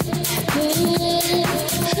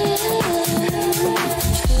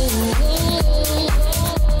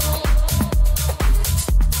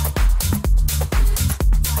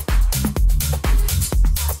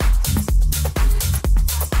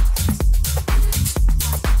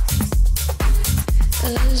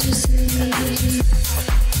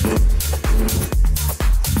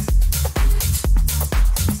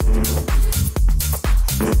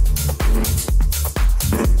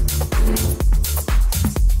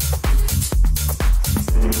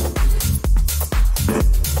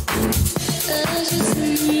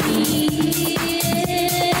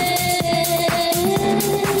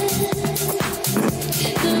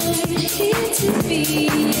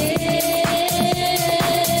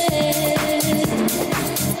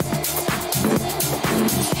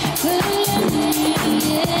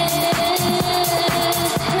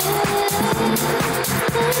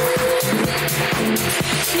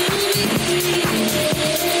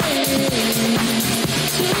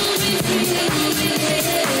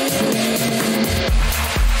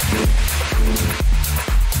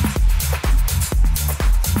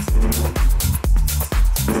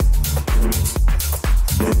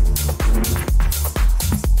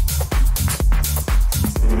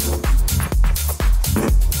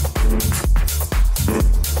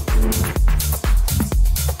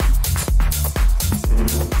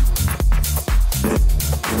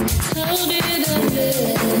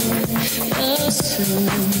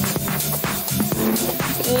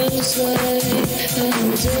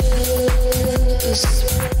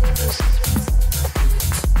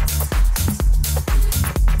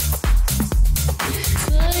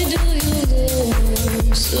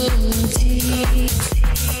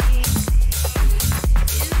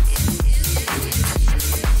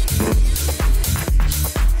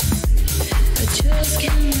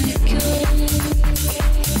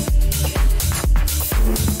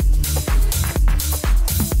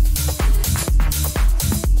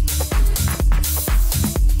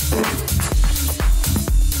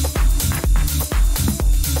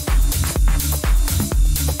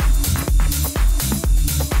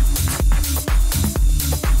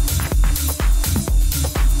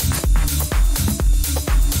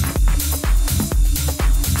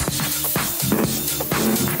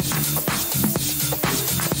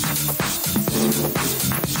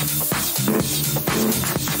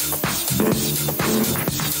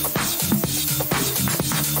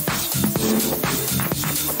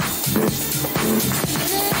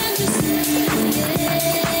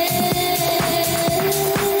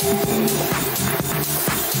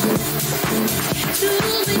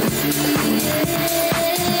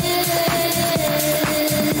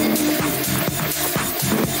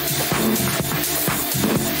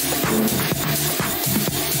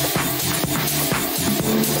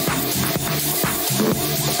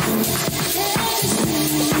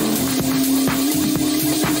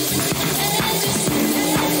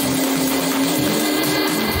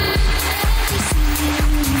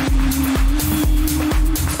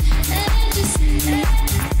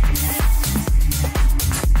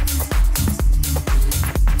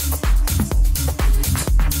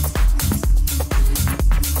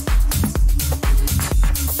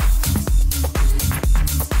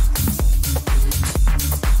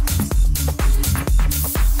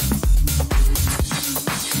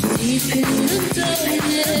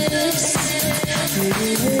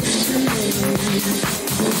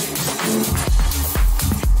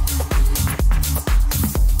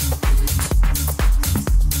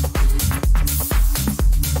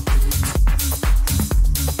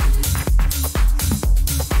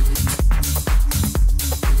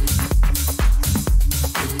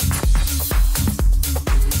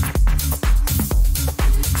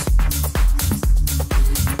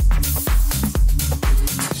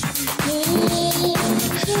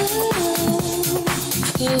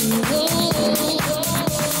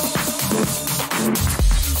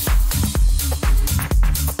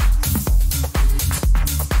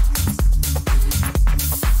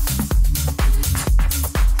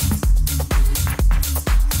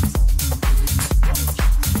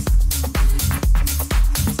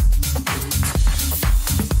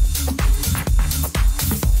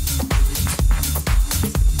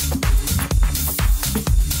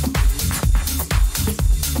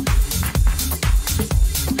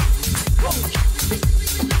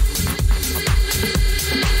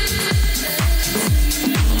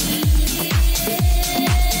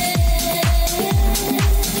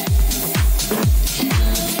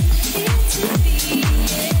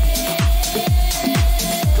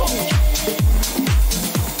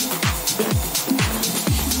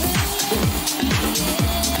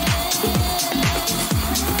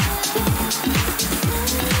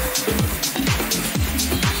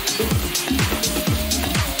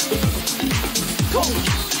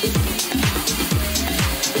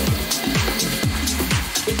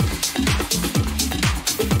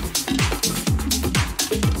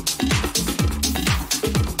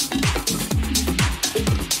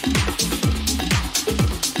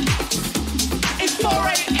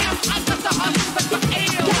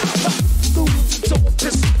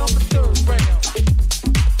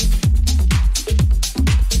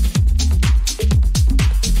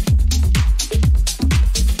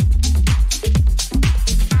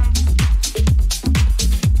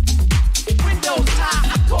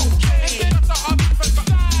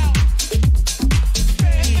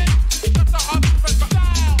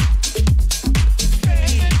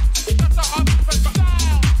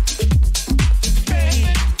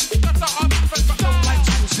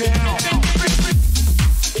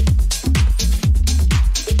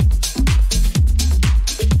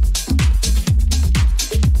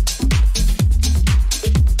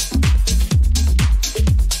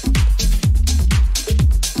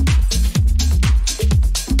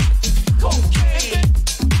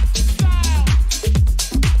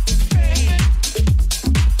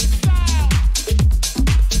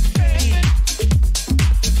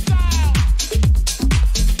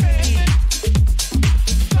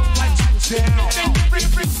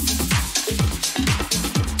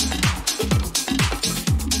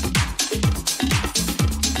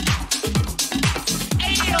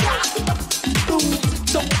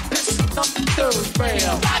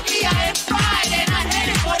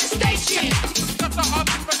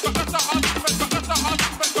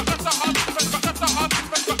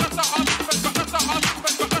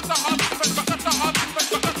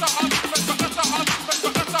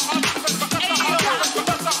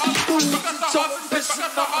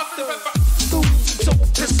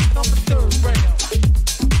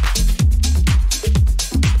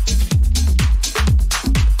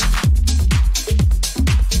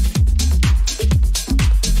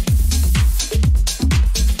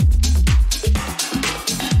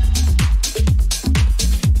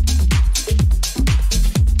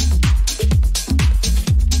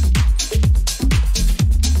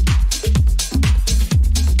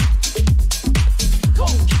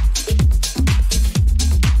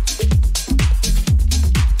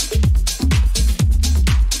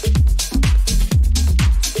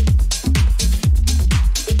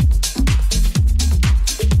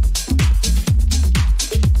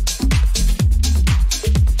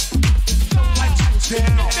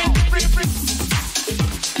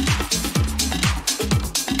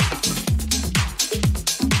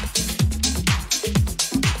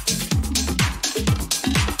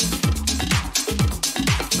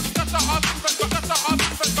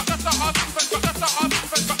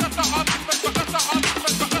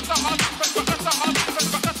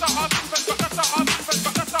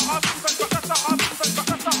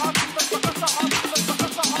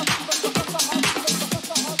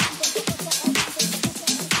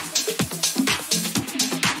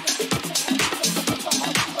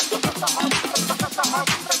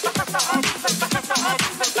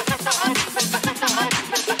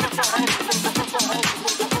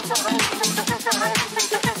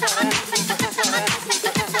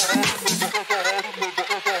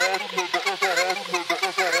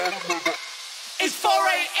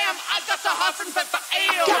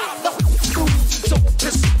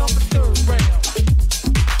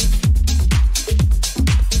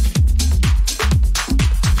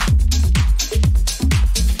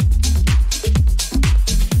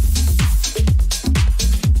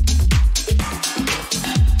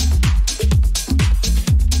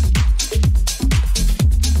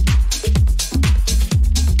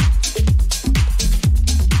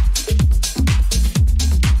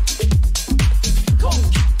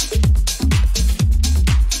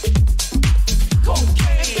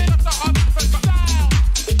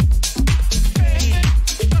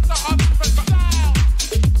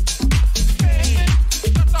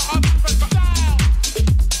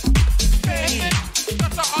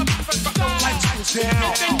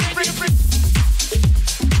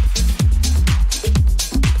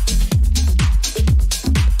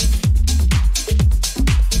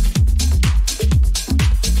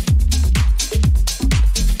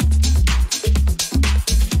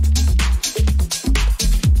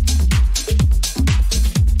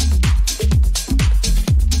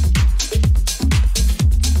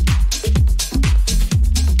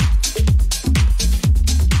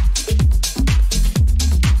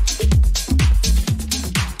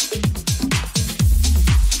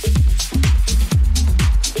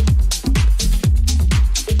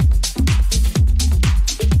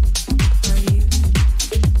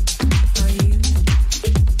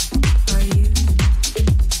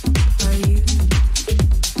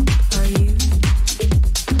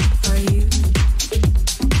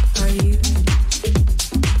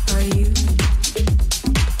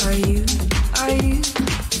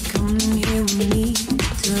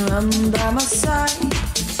 my side,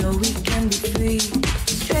 so we can be free.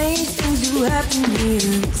 Strange things do happen here,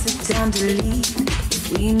 it's the time to leave.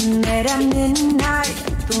 We met at midnight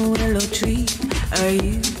at the willow tree.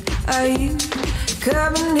 Are you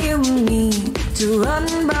coming here with me to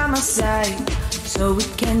run by my side, so we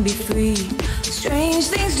can be free? Strange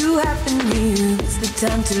things do happen here, it's the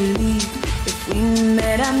time to leave. If we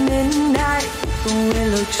met at midnight at the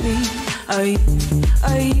willow tree. Are you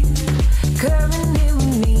coming here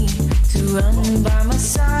with me to run by my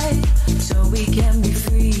side, so we can be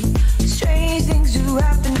free? Strange things do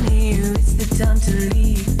happen here, it's the time to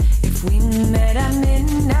leave. If we met at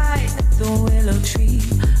midnight at the willow tree.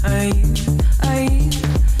 Are you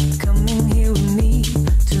coming here with me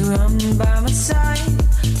to run by my side,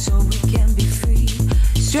 so we can be free?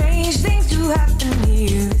 Strange things do happen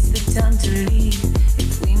here, it's the time to leave.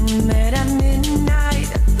 If we met at midnight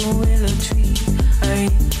at the willow tree.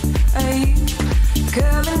 Are you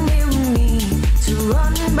coming here with me to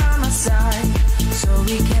run by my side, so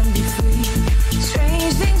we can be free?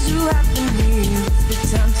 Strange things do happen here, it's the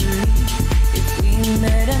time to leave. If we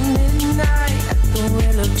met at midnight at the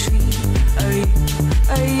willow tree. Are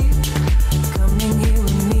you coming here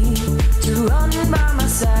with me to run by my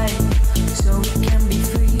side, so we can be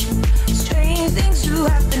free? Strange things do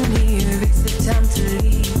happen here, it's the time to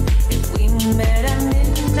leave. If we met at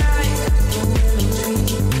midnight at the willow tree.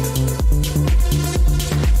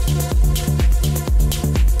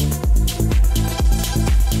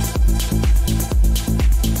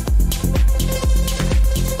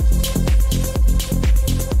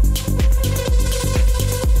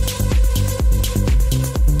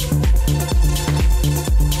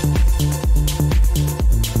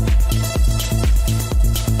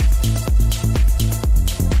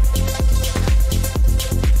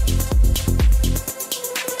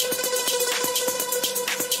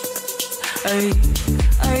 Are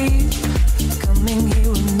you coming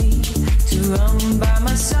here with me to run by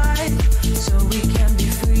my side, so we can be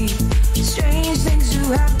free? Strange things do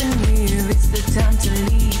happen here, it's the time to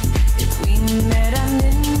leave. If we met at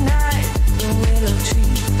midnight at the willow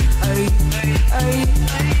tree. Are you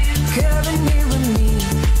coming here with me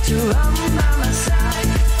to run by my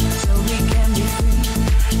side, so we can be free?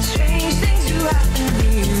 Strange things do happen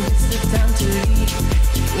here, it's the time to leave.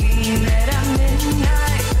 If we met at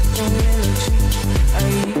midnight at the willow tree. Are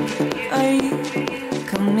you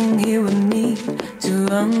coming here with me to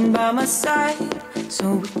run by my side,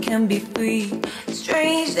 so we can be free?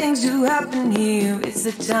 Strange things do happen here, it's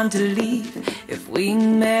the time to leave. If we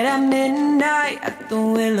met at midnight at the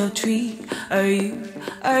willow tree. Are you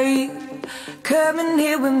coming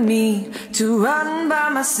here with me to run by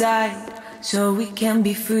my side, so we can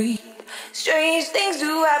be free? Strange things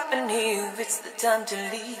do happen here, it's the time to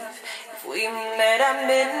leave. If we met at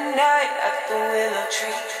midnight at the willow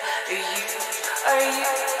tree. Are you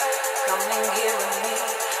coming here with me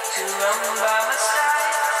to run by my side,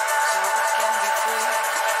 so we can be free?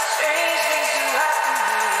 Strange things do happen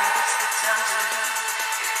here, it's the time to leave.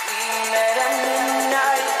 If we met at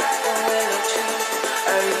midnight at the willow tree.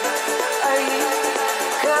 Are you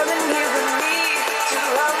coming here with me to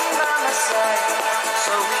run by my side,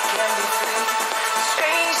 so we can be free?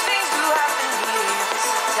 Strange things do happen here, it's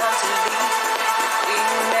the time to leave. If we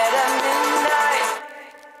met at midnight.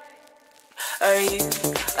 Are you